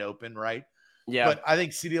wide open, right? Yeah. But I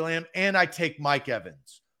think CD Lamb, and I take Mike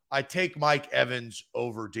Evans. I take Mike Evans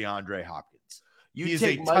over DeAndre Hopkins. He's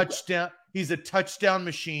a touchdown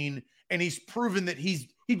machine, and he's proven that he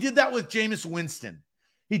did that with Jameis Winston.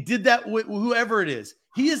 He did that with whoever it is.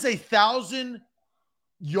 He is a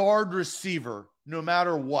 1,000-yard receiver no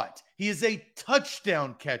matter what. He is a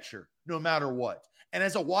touchdown catcher no matter what. And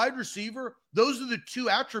as a wide receiver, those are the 2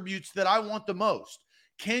 attributes that I want the most.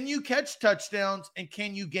 Can you catch touchdowns, and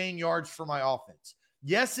can you gain yards for my offense?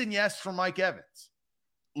 Yes and yes for Mike Evans.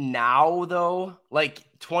 now, though, like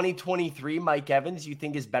 2023, Mike Evans, you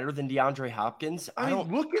think is better than DeAndre Hopkins? I mean,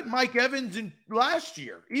 look at Mike Evans in last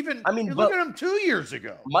year. Look at him 2 years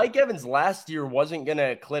ago. Mike Evans last year wasn't going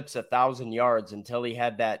to eclipse 1,000 yards until he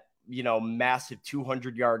had that, massive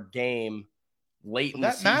 200-yard game late in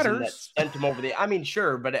the season that sent him over the. I mean,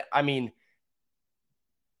 sure, but I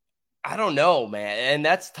don't know, man. And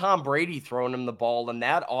that's Tom Brady throwing him the ball in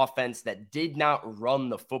that offense that did not run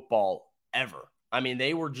the football ever. I mean,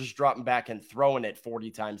 they were just dropping back and throwing it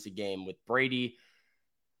 40 times a game with Brady.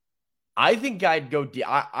 I think I'd go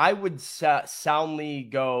I would soundly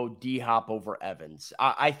go D-Hop over Evans.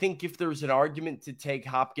 I think if there's an argument to take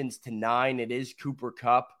Hopkins to 9, it is Cooper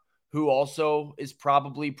Kupp, who also is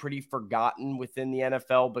probably pretty forgotten within the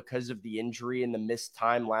NFL because of the injury and the missed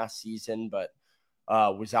time last season, but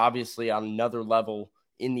was obviously on another level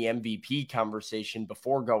in the MVP conversation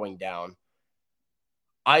before going down.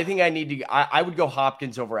 I think I would go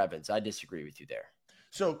Hopkins over Evans. I disagree with you there.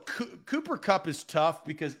 So Cooper Kupp is tough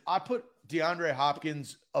because I put DeAndre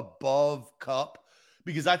Hopkins above Kupp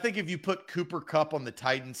because I think if you put Cooper Kupp on the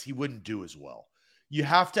Titans, he wouldn't do as well. You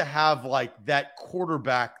have to have like that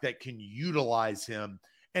quarterback that can utilize him.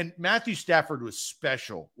 And Matthew Stafford was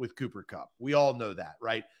special with Cooper Kupp. We all know that,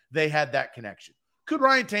 right? They had that connection. Could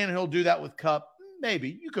Ryan Tannehill do that with Kupp?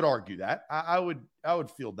 Maybe. You could argue that. I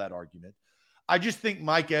would field that argument. I just think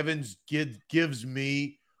Mike Evans gives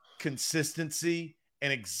me consistency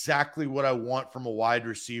and exactly what I want from a wide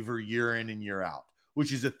receiver year in and year out,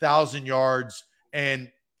 which is 1,000 yards and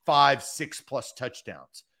 5-6+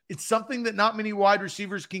 touchdowns. It's something that not many wide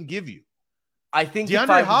receivers can give you. I think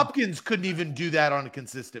DeAndre Hopkins couldn't even do that on a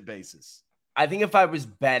consistent basis. I think if I was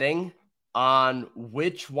betting on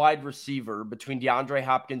which wide receiver between DeAndre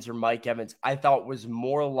Hopkins or Mike Evans I thought was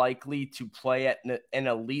more likely to play at an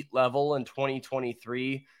elite level in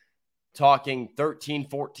 2023, talking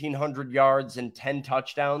 1,400 yards and 10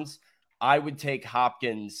 touchdowns, I would take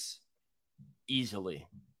Hopkins easily.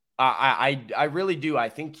 I really do. I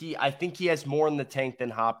think he has more in the tank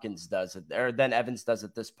than Hopkins does, or than Evans does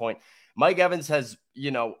at this point. Mike Evans has,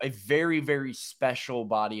 a very, very special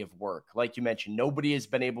body of work. Like you mentioned, nobody has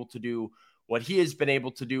been able to do what he has been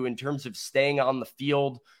able to do in terms of staying on the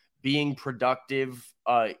field, being productive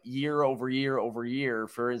year over year over year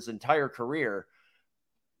for his entire career.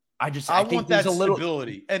 I think want that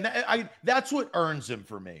stability, and that's what earns him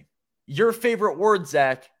for me. Your favorite word,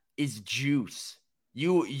 Zach, is juice.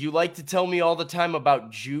 You like to tell me all the time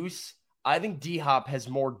about juice. I think D-Hop has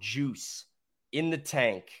more juice in the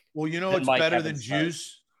tank. Well, what's better than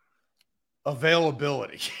juice?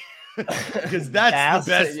 Availability. Because that's the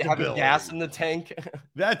best having ability. Gas in the tank.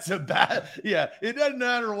 That's a bad. Yeah, it doesn't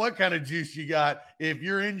matter what kind of juice you got if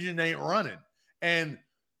your engine ain't running. And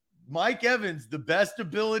Mike Evans, the best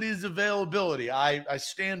ability is availability. I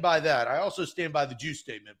stand by that. I also stand by the juice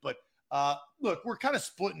statement. But look, we're kind of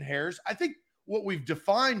splitting hairs. I think what we've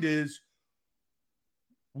defined is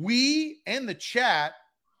we and the chat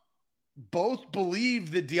both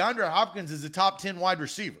believe that DeAndre Hopkins is a top 10 wide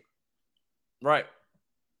receiver. Right.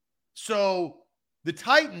 So the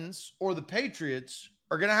Titans or the Patriots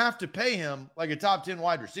are going to have to pay him like a top 10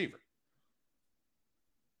 wide receiver.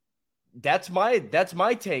 That's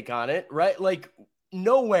my take on it, right? Like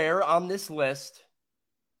nowhere on this list,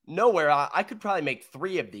 I could probably make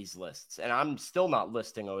 3 of these lists and I'm still not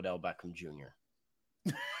listing Odell Beckham Jr.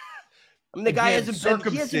 I mean, the guy hasn't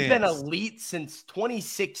been elite since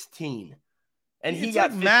 2016. And he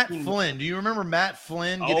got like Matt Flynn. Do you remember Matt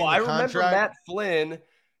Flynn getting the contract? I remember Matt Flynn,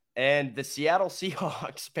 and the Seattle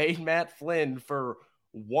Seahawks paid Matt Flynn for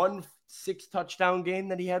 1 6-touchdown game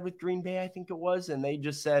that he had with Green Bay, I think it was. And they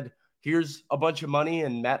just said, here's a bunch of money.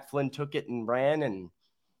 And Matt Flynn took it and ran. And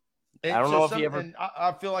I don't know if he ever. And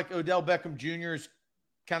I feel like Odell Beckham Jr. is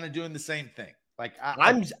kind of doing the same thing. Like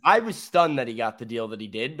I was stunned that he got the deal that he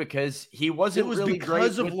did because he wasn't really great. It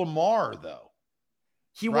was because of Lamar, though.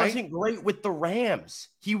 He wasn't great with the Rams.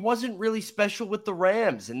 He wasn't really special with the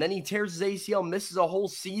Rams. And then he tears his ACL, misses a whole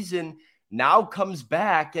season, now comes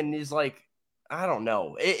back and is like, I don't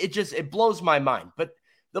know. It blows my mind. But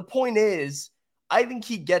the point is, I think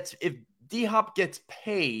if D-Hop gets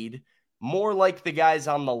paid more like the guys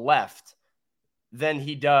on the left than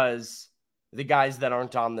he does the guys that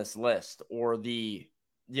aren't on this list, or the,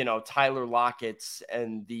 Tyler Lockett's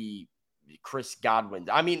and the Chris Godwin.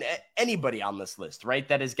 I mean, anybody on this list, right,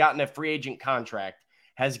 that has gotten a free agent contract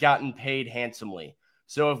has gotten paid handsomely.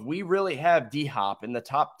 So if we really have D-Hop in the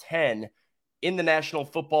top 10 in the National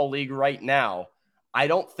Football League right now, I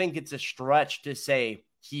don't think it's a stretch to say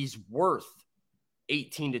he's worth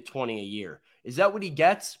 18 to 20 a year. Is that what he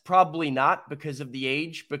gets? Probably not, because of the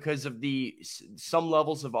age, because of some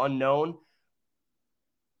levels of unknown.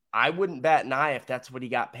 I wouldn't bat an eye if that's what he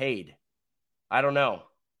got paid. I don't know.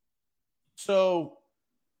 So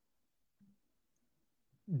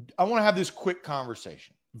I want to have this quick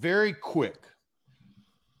conversation, very quick,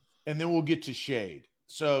 and then we'll get to shade.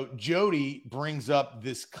 So Jody brings up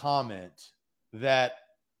this comment that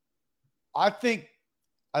I think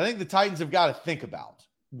the Titans have got to think about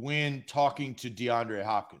when talking to DeAndre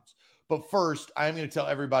Hopkins. But first, I'm going to tell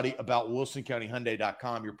everybody about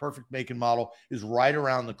WilsonCountyHyundai.com. Your perfect make and model is right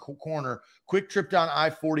around the corner. Quick trip down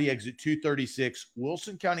I-40, exit 236,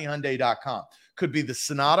 WilsonCountyHyundai.com. Could be the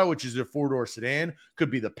Sonata, which is a four-door sedan.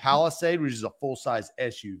 Could be the Palisade, which is a full-size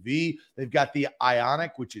SUV. They've got the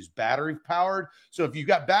Ioniq, which is battery-powered. So if you've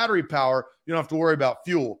got battery power, you don't have to worry about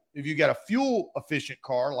fuel. If you've got a fuel-efficient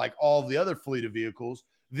car, like all of the other fleet of vehicles,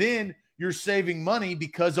 then you're saving money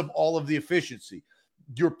because of all of the efficiency.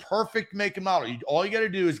 Your perfect make and model. All you got to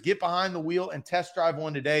do is get behind the wheel and test drive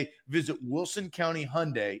one today. Visit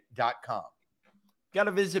WilsonCountyHyundai.com. Got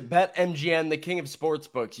to visit BetMGM, the king of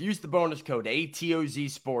sportsbooks. Use the bonus code ATOZ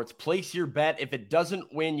Sports. Place your bet. If it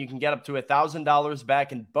doesn't win, you can get up to $1,000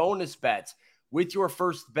 back in bonus bets with your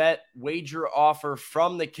first bet wager offer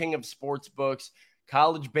from the king of sportsbooks.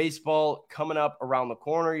 College baseball coming up around the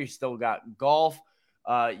corner. You still got golf.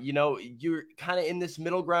 You're kind of in this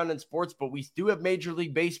middle ground in sports, but we do have Major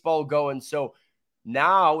League Baseball going. So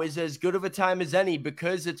now is as good of a time as any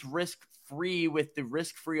because it's risk-free with the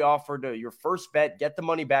risk-free offer to your first bet. Get the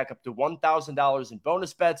money back up to $1,000 in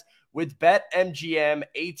bonus bets with BetMGM.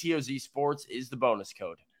 ATOZ Sports is the bonus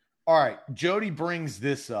code. All right. Jody brings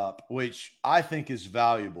this up, which I think is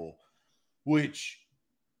valuable, which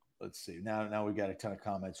let's see. Now we got a ton of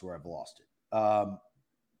comments where I've lost it.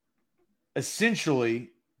 Essentially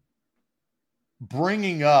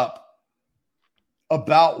bringing up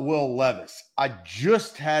about Will Levis. I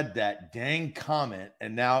just had that dang comment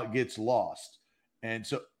and now it gets lost. And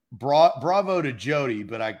so bravo to Jody,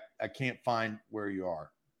 but I can't find where you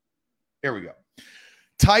are. Here we go.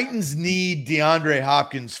 Titans need DeAndre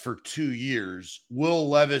Hopkins for 2 years. Will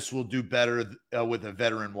Levis will do better with a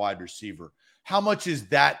veteran wide receiver. How much is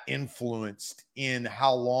that influenced in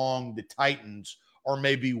how long the Titans are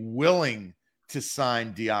maybe willing to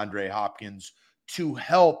sign DeAndre Hopkins to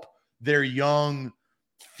help their young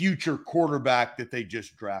future quarterback that they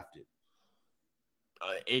just drafted?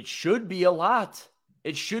 It should be a lot.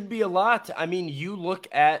 It should be a lot. I mean, you look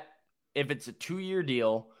at if it's a 2-year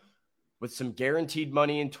deal with some guaranteed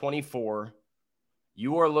money in 24,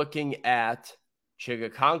 you are looking at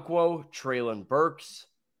Chigakonkwo, Treylon Burks,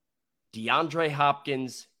 DeAndre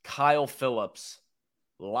Hopkins, Kyle Phillips,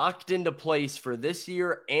 locked into place for this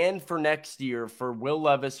year and for next year for Will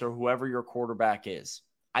Levis or whoever your quarterback is.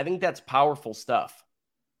 I think that's powerful stuff.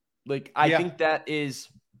 I think that is,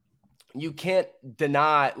 you can't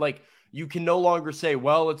deny, you can no longer say,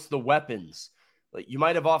 well, it's the weapons. You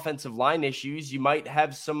might have offensive line issues. You might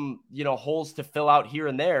have some, holes to fill out here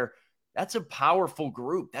and there. That's a powerful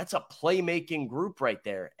group. That's a playmaking group right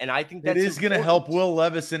there. And I think that is going to help Will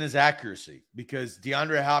Levis in his accuracy because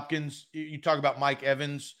DeAndre Hopkins, you talk about Mike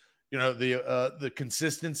Evans, the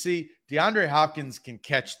consistency. DeAndre Hopkins can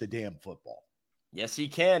catch the damn football. Yes, he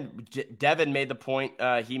can. Devin made the point.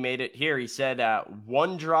 He made it here. He said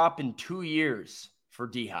 1 drop in 2 years for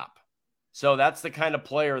D-Hop. So that's the kind of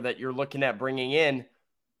player that you're looking at bringing in,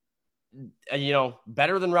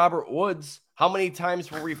 better than Robert Woods. How many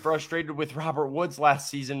times were we frustrated with Robert Woods last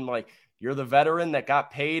season? You're the veteran that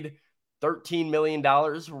got paid $13 million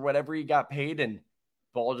or whatever he got paid, and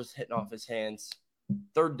ball just hitting off his hands.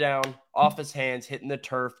 3rd down, off his hands, hitting the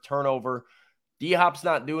turf, turnover. D-Hop's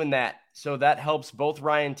not doing that. So that helps both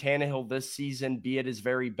Ryan Tannehill this season be at his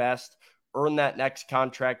very best, earn that next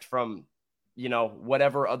contract from,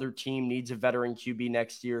 whatever other team needs a veteran QB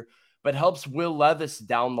next year, but helps Will Levis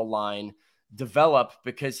down the line develop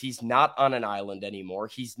because he's not on an island anymore.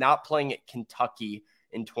 He's not playing at Kentucky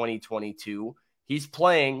in 2022. He's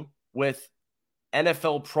playing with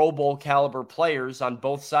NFL Pro Bowl caliber players on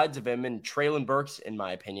both sides of him, and Treylon Burks, in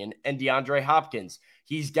my opinion, and DeAndre Hopkins.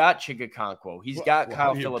 He's got Chigakonkwo. He's got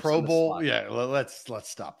Kyle Phillips. Pro Bowl. Yeah, let's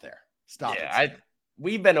stop there. Stop. Yeah,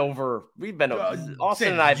 we've been over.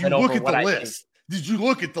 Austin and I have been over. Look at the list. Did you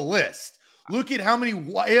look at the list? Look at how many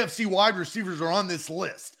AFC wide receivers are on this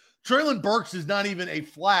list. Treylon Burks is not even a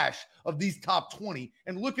flash of these top 20.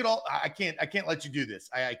 And look at all. I can't let you do this.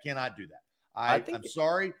 I cannot do that. I'm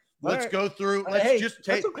sorry. Let's go through.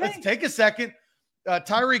 Let's take a second.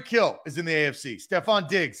 Tyreek Hill is in the AFC. Stephon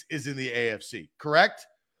Diggs is in the AFC. Correct.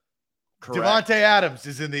 Devontae Adams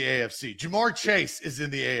is in the AFC. Jamar Chase is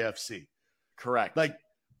in the AFC. Correct. Like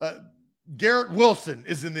Garrett Wilson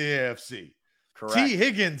is in the AFC. Correct. T.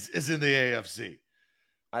 Higgins is in the AFC.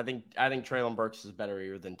 I think Treylon Burks is a better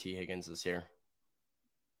year than T. Higgins this year.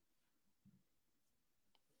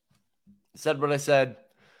 Said what I said.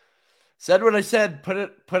 Said what I said. Put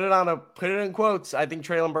it in quotes. I think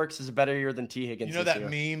Treylon Burks is a better year than T. Higgins. You know that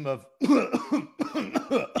meme of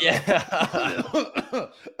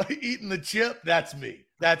eating the chip? That's me.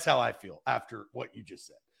 That's how I feel after what you just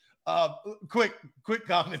said. Quick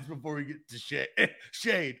comments before we get to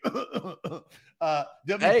shade.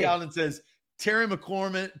 W. Calvin says Terry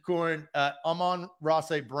McLaurin, Amon-Ra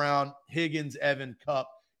St. Brown, Higgins, Evan, Kupp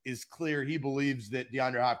is clear. He believes that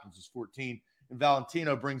DeAndre Hopkins is 14. And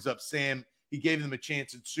Valentino brings up Sam. He gave them a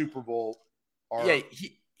chance at Super Bowl.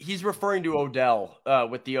 He's referring to Odell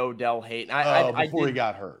with the Odell hate. Before he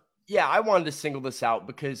got hurt. Yeah, I wanted to single this out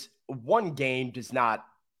because one game does not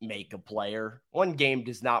make a player. One game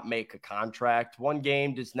does not make a contract. One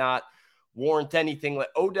game does not warrant anything. Like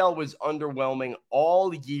Odell was underwhelming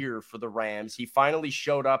all year for the Rams. He finally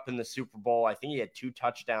showed up in the Super Bowl. I think he had 2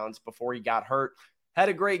 touchdowns before he got hurt. Had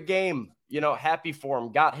a great game. Happy for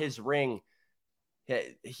him. Got his ring.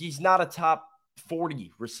 He's not a top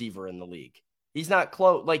 40 receiver in the league. He's not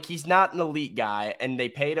close. Like, he's not an elite guy, and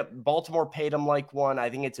Baltimore paid him like one. I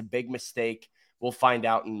think it's a big mistake. We'll find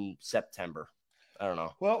out in September. I don't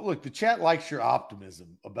know. Well, look, the chat likes your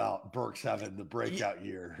optimism about Burks having the breakout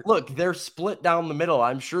year. Look, they're split down the middle.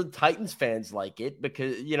 I'm sure Titans fans like it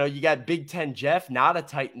because, you got Big Ten Jeff, not a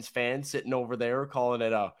Titans fan, sitting over there calling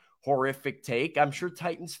it a horrific take. I'm sure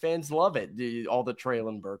Titans fans love it. All the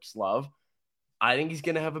Treylon Burks love. I think he's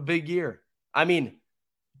going to have a big year. I mean,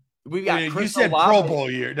 we got you said Olave. Pro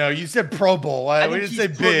Bowl year. No, you said Pro Bowl. We didn't say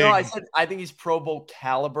big. No, I think he's Pro Bowl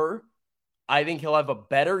caliber. I think he'll have a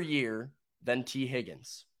better year than T.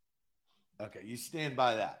 Higgins. Okay, you stand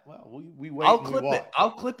by that. Well, we wait. I'll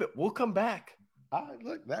clip it. We'll come back.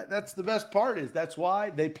 Look, that's the best part is that's why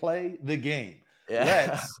they play the game. Yeah.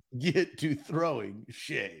 Let's get to throwing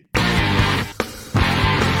shade.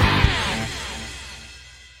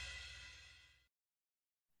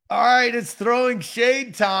 All right, it's throwing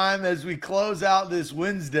shade time as we close out this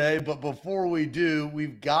Wednesday. But before we do,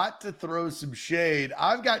 we've got to throw some shade.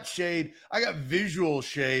 I've got shade. I got visual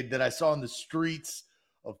shade that I saw in the streets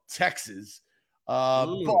of Texas.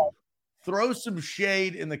 But throw some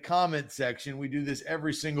shade in the comment section. We do this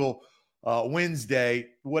every single Wednesday,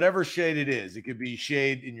 whatever shade it is. It could be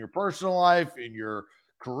shade in your personal life, in your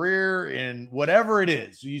career, in whatever it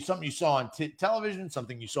is. Something you saw on television,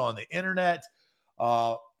 something you saw on the internet.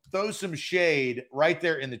 Throw some shade right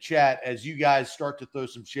there in the chat as you guys start to throw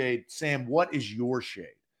some shade. Sam, what is your shade?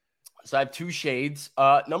 So I have 2 shades.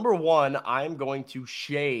 Number 1, I'm going to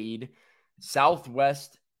shade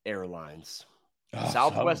Southwest Airlines.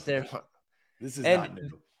 Southwest Airlines. This is not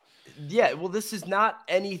new. Yeah, well, this is not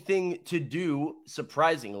anything to do,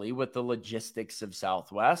 surprisingly, with the logistics of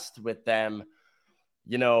Southwest, with them,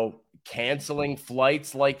 canceling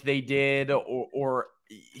flights like they did or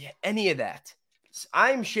any of that.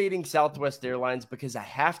 I'm shading Southwest Airlines because I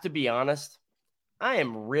have to be honest, I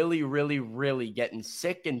am really, really, really getting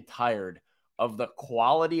sick and tired of the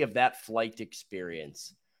quality of that flight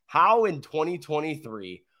experience. How in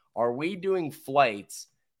 2023 are we doing flights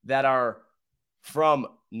that are from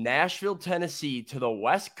Nashville, Tennessee to the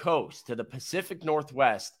West Coast, to the Pacific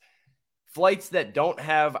Northwest, flights that don't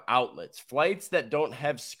have outlets, flights that don't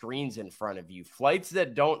have screens in front of you, flights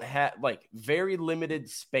that don't have very limited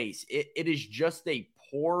space. It is just a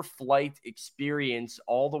poor flight experience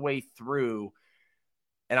all the way through.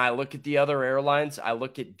 And I look at the other airlines, I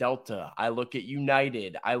look at Delta, I look at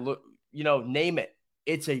United, I look, name it.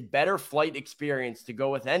 It's a better flight experience to go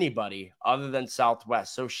with anybody other than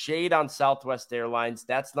Southwest. So shade on Southwest Airlines.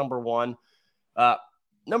 That's number 1.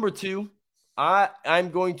 Number 2, I'm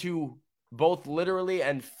going to both literally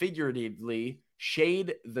and figuratively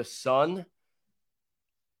shade the sun.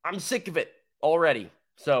 I'm sick of it already.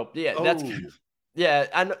 So I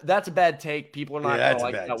know that's a bad take. People are not going to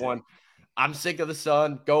like that one. I'm sick of the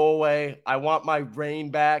sun. Go away. I want my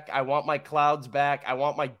rain back. I want my clouds back. I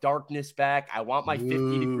want my darkness back. I want my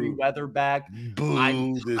 50-degree weather back.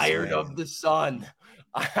 I'm tired of the sun.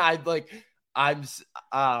 I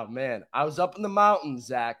was up in the mountains,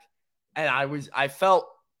 Zach, and I felt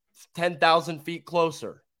 10,000 feet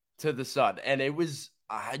closer to the sun. And it was,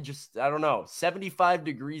 I don't know, 75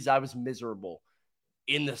 degrees. I was miserable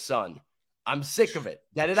in the sun. I'm sick of it.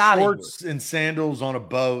 Get it out of here. Shorts and sandals on a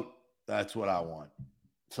boat. That's what I want.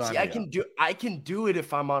 See, I can do it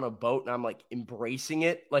if I'm on a boat and I'm embracing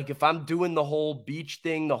it. Like if I'm doing the whole beach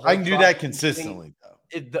thing, I can do that consistently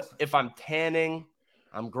though. If I'm tanning,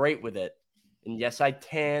 I'm great with it. And yes, I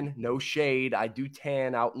tan, no shade. I do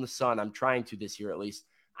tan out in the sun. I'm trying to this year at least.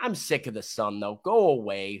 I'm sick of the sun though. Go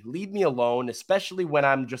away. Leave me alone, especially when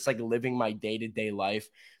I'm just like living my day-to-day life.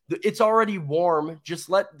 It's already warm. Just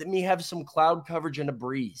let me have some cloud coverage and a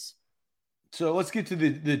breeze. So let's get to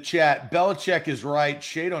the chat. Belichick is right.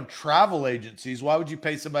 Shade on travel agencies. Why would you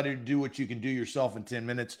pay somebody to do what you can do yourself in 10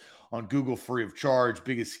 minutes on Google free of charge?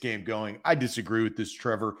 Biggest scam going. I disagree with this,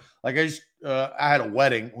 Trevor. Like I had a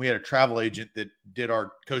wedding. We had a travel agent that did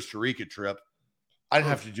our Costa Rica trip. I didn't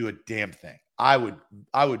have to do a damn thing. I will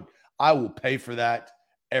pay for that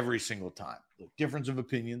every single time. Look, difference of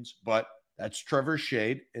opinions, but that's Trevor's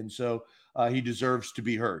shade. And so he deserves to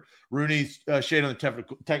be heard. Rooney's shade on the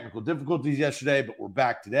technical difficulties yesterday, but we're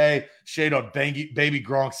back today. Shade on baby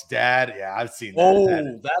Gronk's dad. Yeah, I've seen that.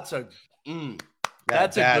 Oh,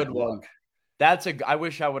 that's a good one. I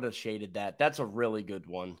wish I would have shaded that. That's a really good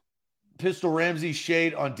one. Pistol Ramsey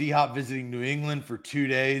shade on D-Hop visiting New England for 2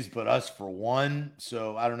 days, but us for 1.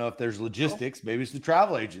 So I don't know if there's logistics. Maybe it's the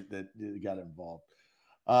travel agent that got involved.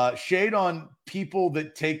 Shade on people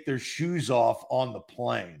that take their shoes off on the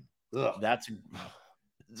plane. Ugh.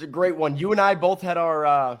 It's a great one. You and I both had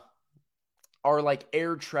our like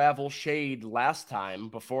air travel shade last time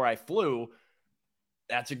before I flew.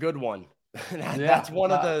 That's a good one. That's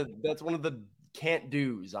one of the can't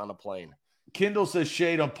do's on a plane. Kendall says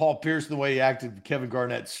shade on Paul Pierce the way he acted in Kevin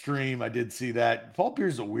Garnett's stream. I did see that. Paul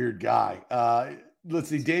Pierce is a weird guy. Let's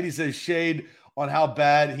see. Danny says shade on how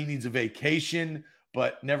bad he needs a vacation,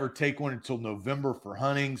 but never take one until November for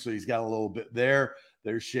hunting. So he's got a little bit there.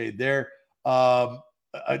 There's shade there.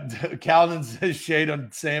 Calvin says shade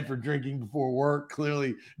on Sam for drinking before work.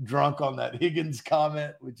 Clearly drunk on that Higgins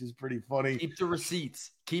comment, which is pretty funny. Keep the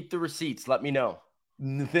receipts. Let me know.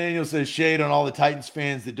 Nathaniel says shade on all the Titans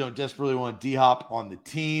fans that don't desperately want D-Hop on the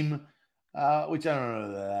team, which I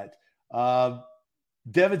don't know that.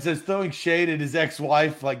 Devin says throwing shade at his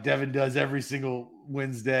ex-wife like Devin does every single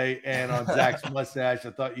Wednesday, and on Zach's mustache. I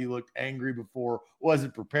thought you looked angry before.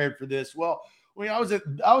 Wasn't prepared for this. Well, I was at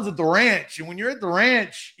the ranch, and when you're at the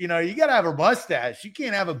ranch, you got to have a mustache. You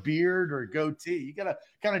can't have a beard or a goatee. You got to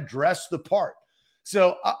kind of dress the part.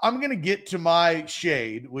 So I'm going to get to my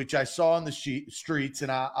shade, which I saw in the streets,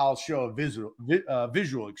 and I'll show a visual,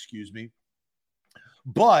 excuse me.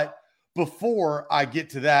 But before I get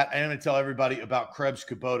to that, I am going to tell everybody about Krebs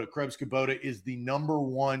Kubota. Krebs Kubota is the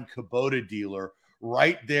 #1 Kubota dealer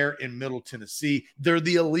right there in Middle Tennessee. They're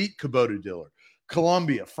the elite Kubota dealer.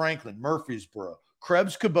 Columbia, Franklin, Murfreesboro,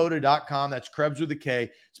 KrebsKubota.com. That's Krebs with a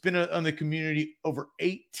K. It's been on the community over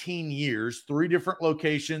 18 years, 3 different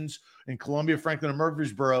locations in Columbia, Franklin, and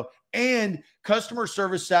Murfreesboro, and customer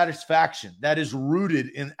service satisfaction that is rooted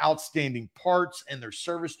in outstanding parts and their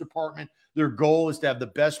service department. Their goal is to have the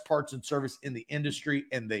best parts and service in the industry,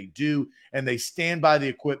 and they do, and they stand by the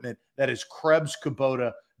equipment. That is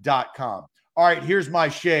KrebsKubota.com. All right, here's my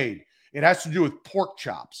shade. It has to do with pork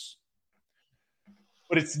chops,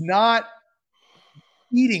 but it's not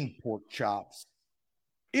eating pork chops.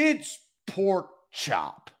 It's pork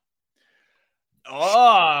chop.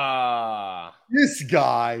 This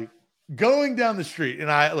guy going down the street,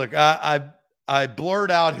 and I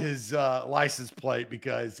blurred out his license plate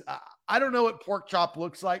because I don't know what pork chop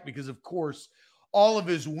looks like, because of course all of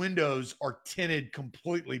his windows are tinted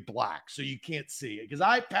completely black, so you can't see it, because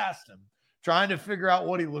I passed him trying to figure out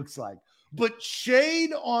what he looks like. But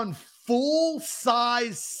shade on full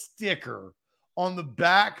size sticker on the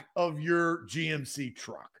back of your GMC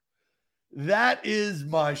truck. That is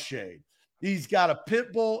my shade. He's got a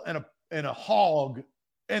pit bull and a hog,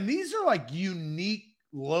 and these are like unique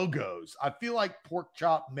logos. I feel like Pork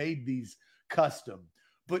Chop made these custom,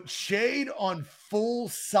 but shade on full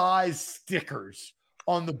size stickers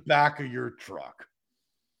on the back of your truck.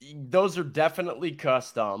 Those are definitely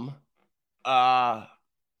custom.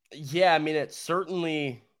 Yeah, I mean, it's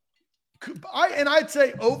certainly. I'd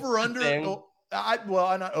say over under.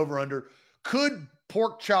 Not over under. Could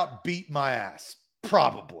Pork Chop beat my ass?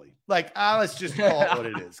 Probably. Like, let's just call it what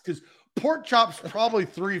it is, because Pork Chop's probably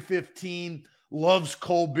 315. Loves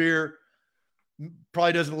cold beer.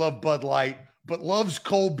 Probably doesn't love Bud Light, but loves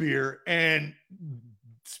cold beer and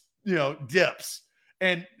dips.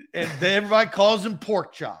 And everybody calls him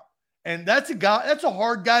Pork Chop. And that's a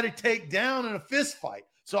hard guy to take down in a fist fight.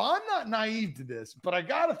 So I'm not naive to this, but I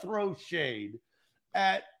got to throw shade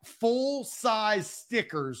at full size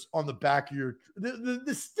stickers on the back of your,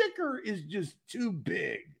 the sticker is just too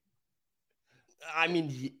big. I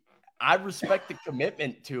mean, I respect the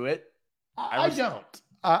commitment to it. I don't.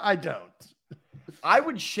 I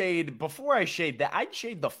would shade, before I shade that, I'd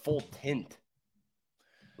shade the full tint.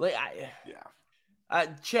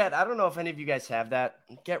 Chad, I don't know if any of you guys have that.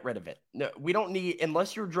 Get rid of it. No, we don't need,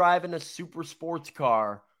 unless you're driving a super sports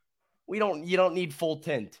car, you don't need full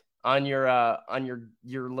tint on your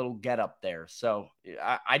little get up there. So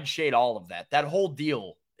I'd shade all of that. That whole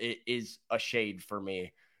deal is a shade for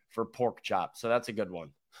me for pork chop. So that's a good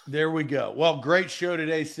one. There we go. Well, great show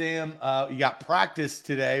today, Sam. You got practice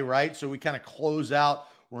today, right? So we kind of close out.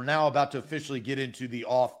 We're now about to officially get into the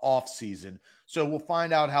off season. So we'll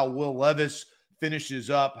find out how Will Levis finishes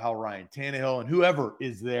up, how Ryan Tannehill and whoever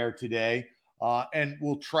is there today. And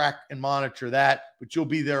we'll track and monitor that, but you'll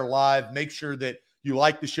be there live. Make sure that you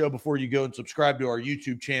like the show before you go and subscribe to our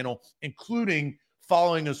YouTube channel, including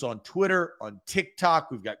following us on Twitter, on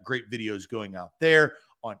TikTok. We've got great videos going out there.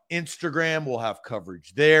 On Instagram, we'll have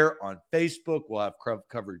coverage there. On Facebook, we'll have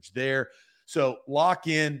coverage there. So lock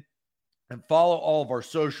in and follow all of our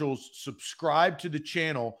socials. Subscribe to the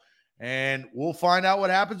channel, and we'll find out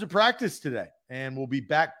what happens in practice today. And we'll be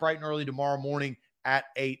back bright and early tomorrow morning at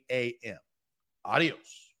 8 a.m.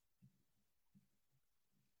 Adios.